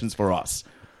concessions for us.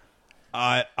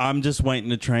 I'm just waiting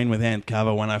to train with Ant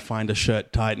Cover when I find a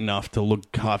shirt tight enough to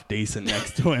look half decent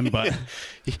next to him. But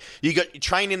You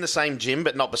train in the same gym,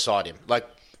 but not beside him. Like,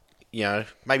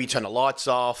 maybe turn the lights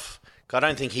off. I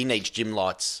don't think he needs gym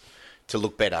lights to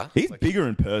look better. He's bigger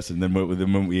in person than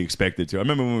when we expected to. I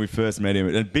remember when we first met him,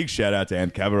 and big shout out to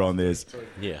Ant Cava on this.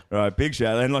 Yeah. Right, big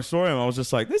shout out. And I saw him, I was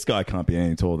just like, this guy can't be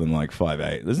any taller than like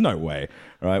 5'8". There's no way.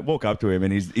 All right, walk up to him,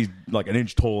 and he's like an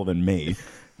inch taller than me.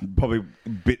 Probably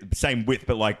same width,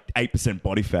 but like 8%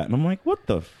 body fat. And I'm like,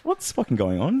 what's fucking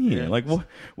going on here? Yeah. Like,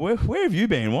 where have you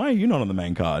been? Why are you not on the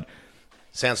main card?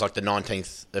 Sounds like the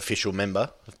 19th official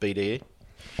member of BDE.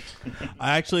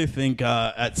 I actually think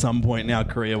at some point in our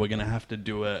career we're going to have to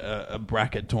do a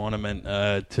bracket tournament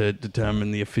to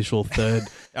determine the official third,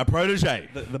 Our protege.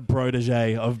 the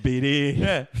protege of BDE.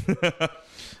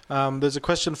 Yeah. There's a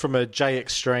question from a J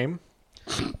Extreme.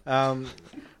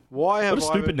 Why have What a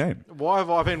stupid name. Why have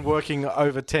I been working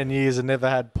over 10 years and never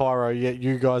had pyro, yet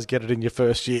you guys get it in your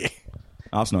first year?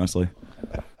 Ask nicely.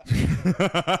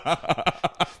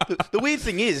 The weird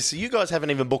thing is, you guys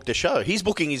haven't even booked a show. He's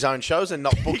booking his own shows and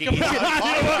not booking his own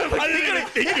pyro.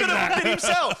 He could have booked it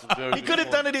himself. He could have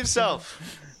done it himself.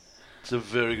 It's a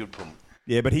very good point.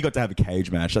 Yeah, but he got to have a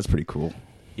cage match. That's pretty cool.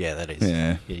 Yeah, that is.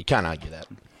 Yeah. You can't argue that.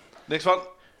 Next one.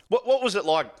 What was it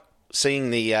like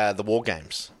seeing the War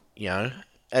Games? You know,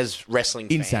 as wrestling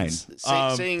fans,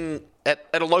 Insane. seeing at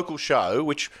a local show,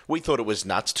 which we thought it was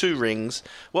nuts, 2 rings.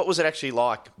 What was it actually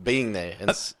like being there? And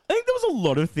I think there was a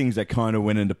lot of things that kind of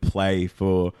went into play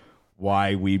for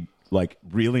why we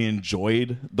really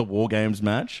enjoyed the War Games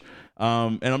match.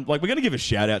 And I'm we're going to give a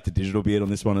shout out to Digital Beard on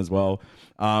this one as well.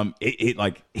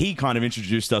 He kind of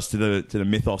introduced us to the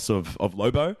mythos of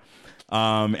Lobo,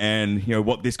 and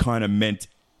what this kind of meant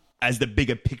as the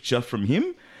bigger picture from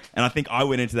him. And I think I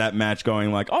went into that match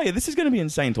going oh yeah, this is going to be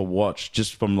insane to watch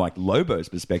just from Lobo's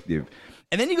perspective.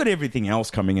 And then you got everything else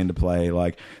coming into play,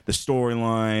 like the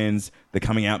storylines, the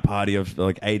coming out party of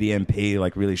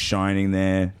ADMP really shining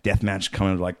there, deathmatch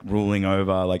kind of ruling over.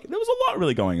 There was a lot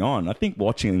really going on. I think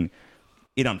watching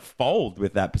it unfold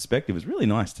with that perspective was really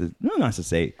nice to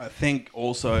see. I think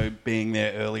also being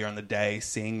there earlier in the day,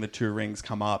 seeing the 2 rings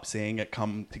come up, seeing it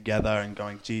come together, and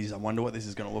going, "Geez, I wonder what this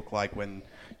is going to look like when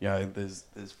there's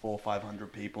 400 or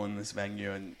 500 people in this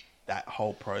venue," and that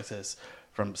whole process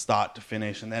from start to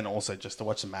finish, and then also just to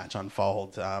watch the match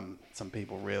unfold. Some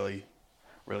people really,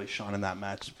 really shine in that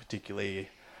match, particularly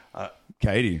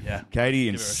Katie. Yeah.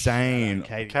 Katie, Give her a insane.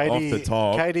 shout out, Katie. Off the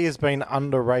top. Katie has been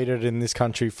underrated in this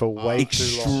country for way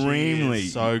too long. Extremely. She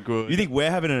is so good. You think we're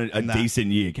having a decent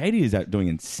year? Katie is doing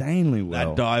insanely well.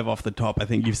 That dive off the top, I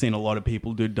think you've seen a lot of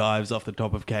people do dives off the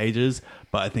top of cages,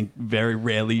 but I think very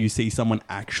rarely you see someone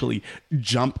actually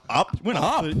jump up.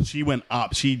 She went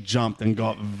up. She jumped and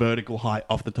got vertical height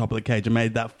off the top of the cage and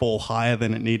made that fall higher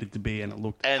than it needed to be, and it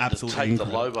looked And to absolutely take the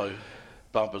incredible. Lobo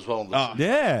bump as well.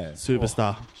 Yeah.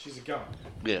 Superstar. She's a gun.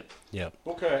 Yeah.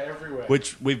 Book her everywhere.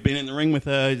 Which we've been in the ring with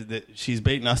her. That she's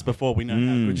beaten us before. We know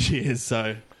how good she is.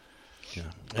 So,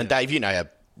 And Dave, you know how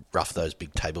rough those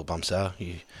big table bumps are.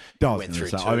 You I went through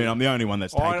 2. I mean, I'm the only one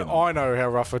that's taken them. I know how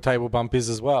rough a table bump is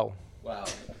as well. Wow.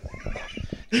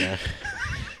 Yeah.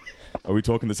 Are we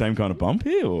talking the same kind of bump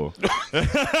here? Or?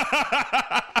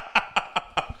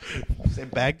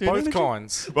 bag dude Both energy?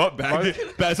 kinds. What?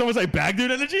 Someone say bag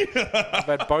dude energy? I've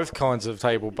had both kinds of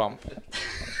table bump.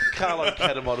 Carlo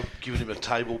Cadder might have given him a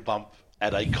table bump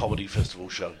at a comedy festival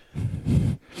show.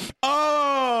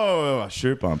 Oh, a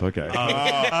shoot bump. Okay.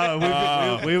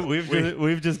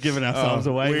 We've just given ourselves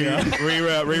away.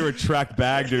 We retract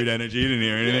bag dude energy. You didn't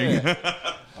hear anything.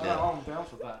 I'm down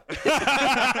for that.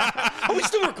 Are we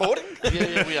still recording?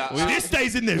 Yeah, we are. This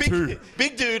stays in there too.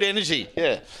 Big dude energy.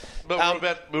 Yeah.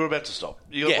 But we're about to stop.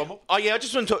 You got Yeah. one more? Oh, yeah, I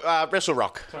just want to talk Wrestle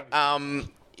Rock. If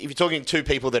you're talking 2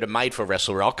 people that are made for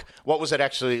Wrestle Rock, what was it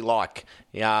actually like?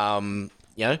 Debuting.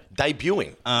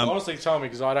 Honestly, tell me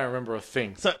because I don't remember a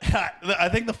thing. So I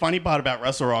think the funny part about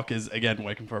Wrestle Rock is, again,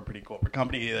 working for a pretty corporate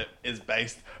company that is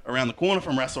based around the corner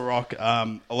from Wrestle Rock.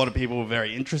 A lot of people were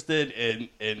very interested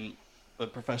in the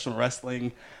professional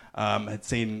wrestling, had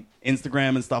seen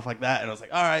Instagram and stuff like that, and I was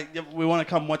like, all right, we want to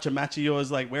come watch a match of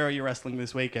yours. Where are you wrestling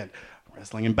this weekend?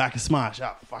 Wrestling in Bacchus Marsh.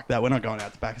 Oh, fuck that. We're not going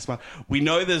out to Bacchus Marsh. We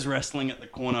know there's wrestling at the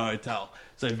Corner Hotel.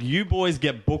 So if you boys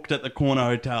get booked at the Corner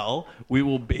Hotel, we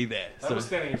will be there. They were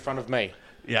standing in front of me.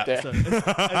 Yeah. Yeah. So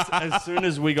as soon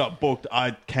as we got booked,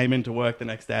 I came into work the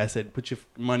next day. I said, put your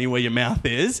money where your mouth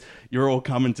is. You're all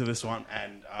coming to this one.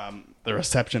 And the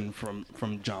reception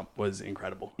from Jump was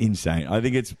incredible. Insane. I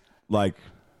think it's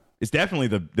definitely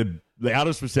the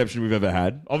loudest reception we've ever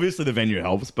had. Obviously the venue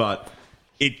helps, but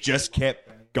it just kept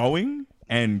going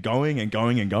and going and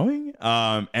going and going.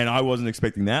 And I wasn't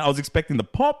expecting that. I was expecting the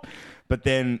pop, but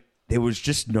then there was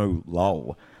just no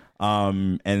lull.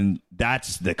 And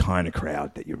that's the kind of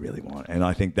crowd that you really want. And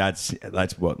I think that's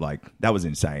what, that was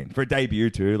insane. For a debut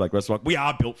too, Wrestle Rock, we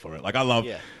are built for it. I love,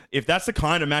 if that's the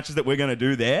kind of matches that we're going to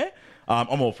do there,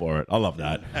 I'm all for it. I love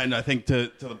that. And I think to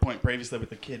the point previously with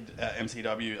the kid at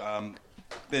MCW,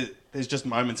 there's just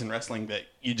moments in wrestling that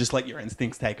you just let your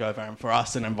instincts take over. And for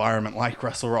us, an environment like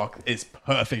Wrestle Rock is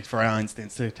perfect for our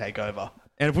instincts to take over.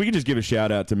 And if we could just give a shout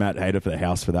out to Matt Hayter for the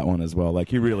house for that one as well.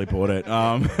 He really bought it.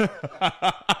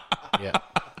 Yeah.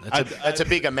 That's a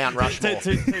bigger Mount Rushmore.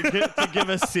 To give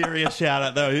a serious shout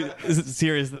out, though,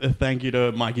 serious thank you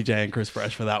to Mikey J and Chris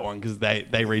Fresh for that one, because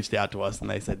they reached out to us and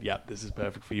they said, yep, this is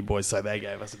perfect for you boys. So they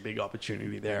gave us a big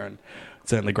opportunity there, and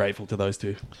certainly grateful to those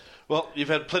two. Well, you've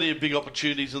had plenty of big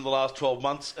opportunities in the last 12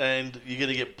 months, and you're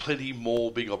going to get plenty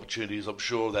more big opportunities, I'm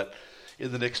sure, of that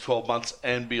in the next 12 months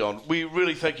and beyond. We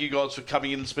really thank you guys for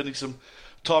coming in and spending some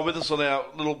time with us on our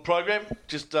little program,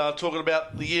 just talking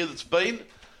about the year that's been.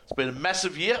 It's been a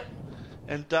massive year,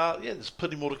 and there's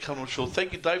plenty more to come, I'm sure.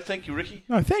 Thank you, Dave. Thank you, Ricky.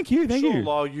 No, thank you.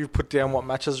 Lyle, you've put down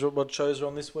what shows are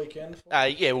on this weekend?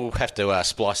 Yeah, we'll have to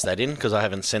splice that in because I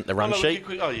haven't sent the run sheet.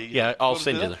 I'll I'll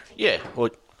send you. Or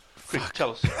Rick,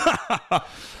 tell us.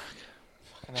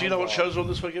 Do you know what shows are on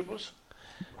this weekend, boys?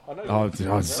 I know Oh,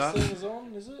 wrestling is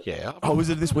on, is it? Yeah. Oh, was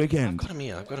it this weekend? I've got him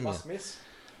here. Must miss.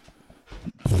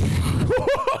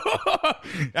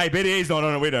 Hey, BDE's not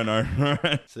on it. We don't know.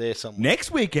 It's there somewhere.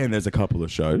 Next weekend, there's a couple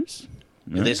of shows.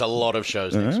 There's a lot of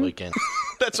shows next weekend.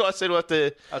 That's why I said we'll have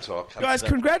to... That's all right. Guys,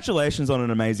 congratulations on an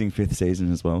amazing 5th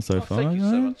season as well so far. thank you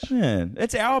so much. Yeah,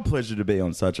 it's our pleasure to be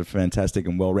on such a fantastic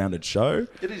and well-rounded show.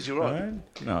 It is, you're right.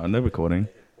 No recording.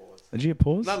 Did you hit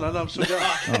pause? No, I'm still going.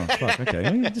 Oh, fuck,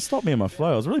 okay. You just stop me in my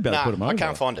flow. I was really about to put him Nah, over. I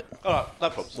can't find it. All right, no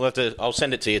problems. We'll have to... I'll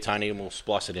send it to you, Tony, and we'll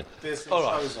splice it in. There's All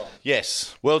right. shows on.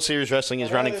 Yes. World Series Wrestling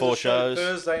is running 4 shows.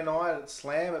 Thursday night at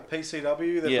Slam at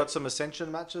PCW. They've Yeah. got some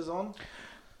Ascension matches on.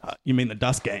 You mean the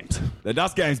Dusk Games? The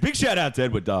Dusk Games. Big shout out to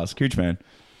Edward Dusk. Huge fan.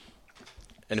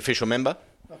 An official member.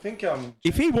 I think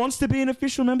If he wants to be an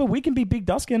official member, we can be Big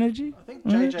Dusk Energy.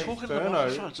 JJ Talking to the Furno.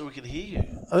 microphone so we can hear you.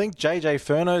 I think JJ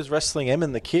Furno's wrestling Em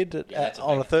and the Kid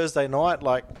on a Thursday night.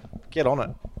 Like, get on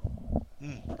it.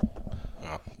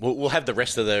 We'll have the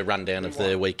rest of the rundown of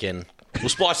the weekend. We'll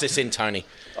splice this in, Tony.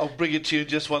 I'll bring it to you in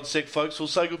just one sec, folks. We'll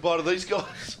say goodbye to these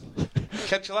guys.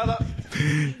 Catch you later.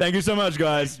 Thank you so much,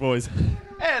 guys. Boys.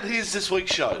 And here's this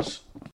week's shows.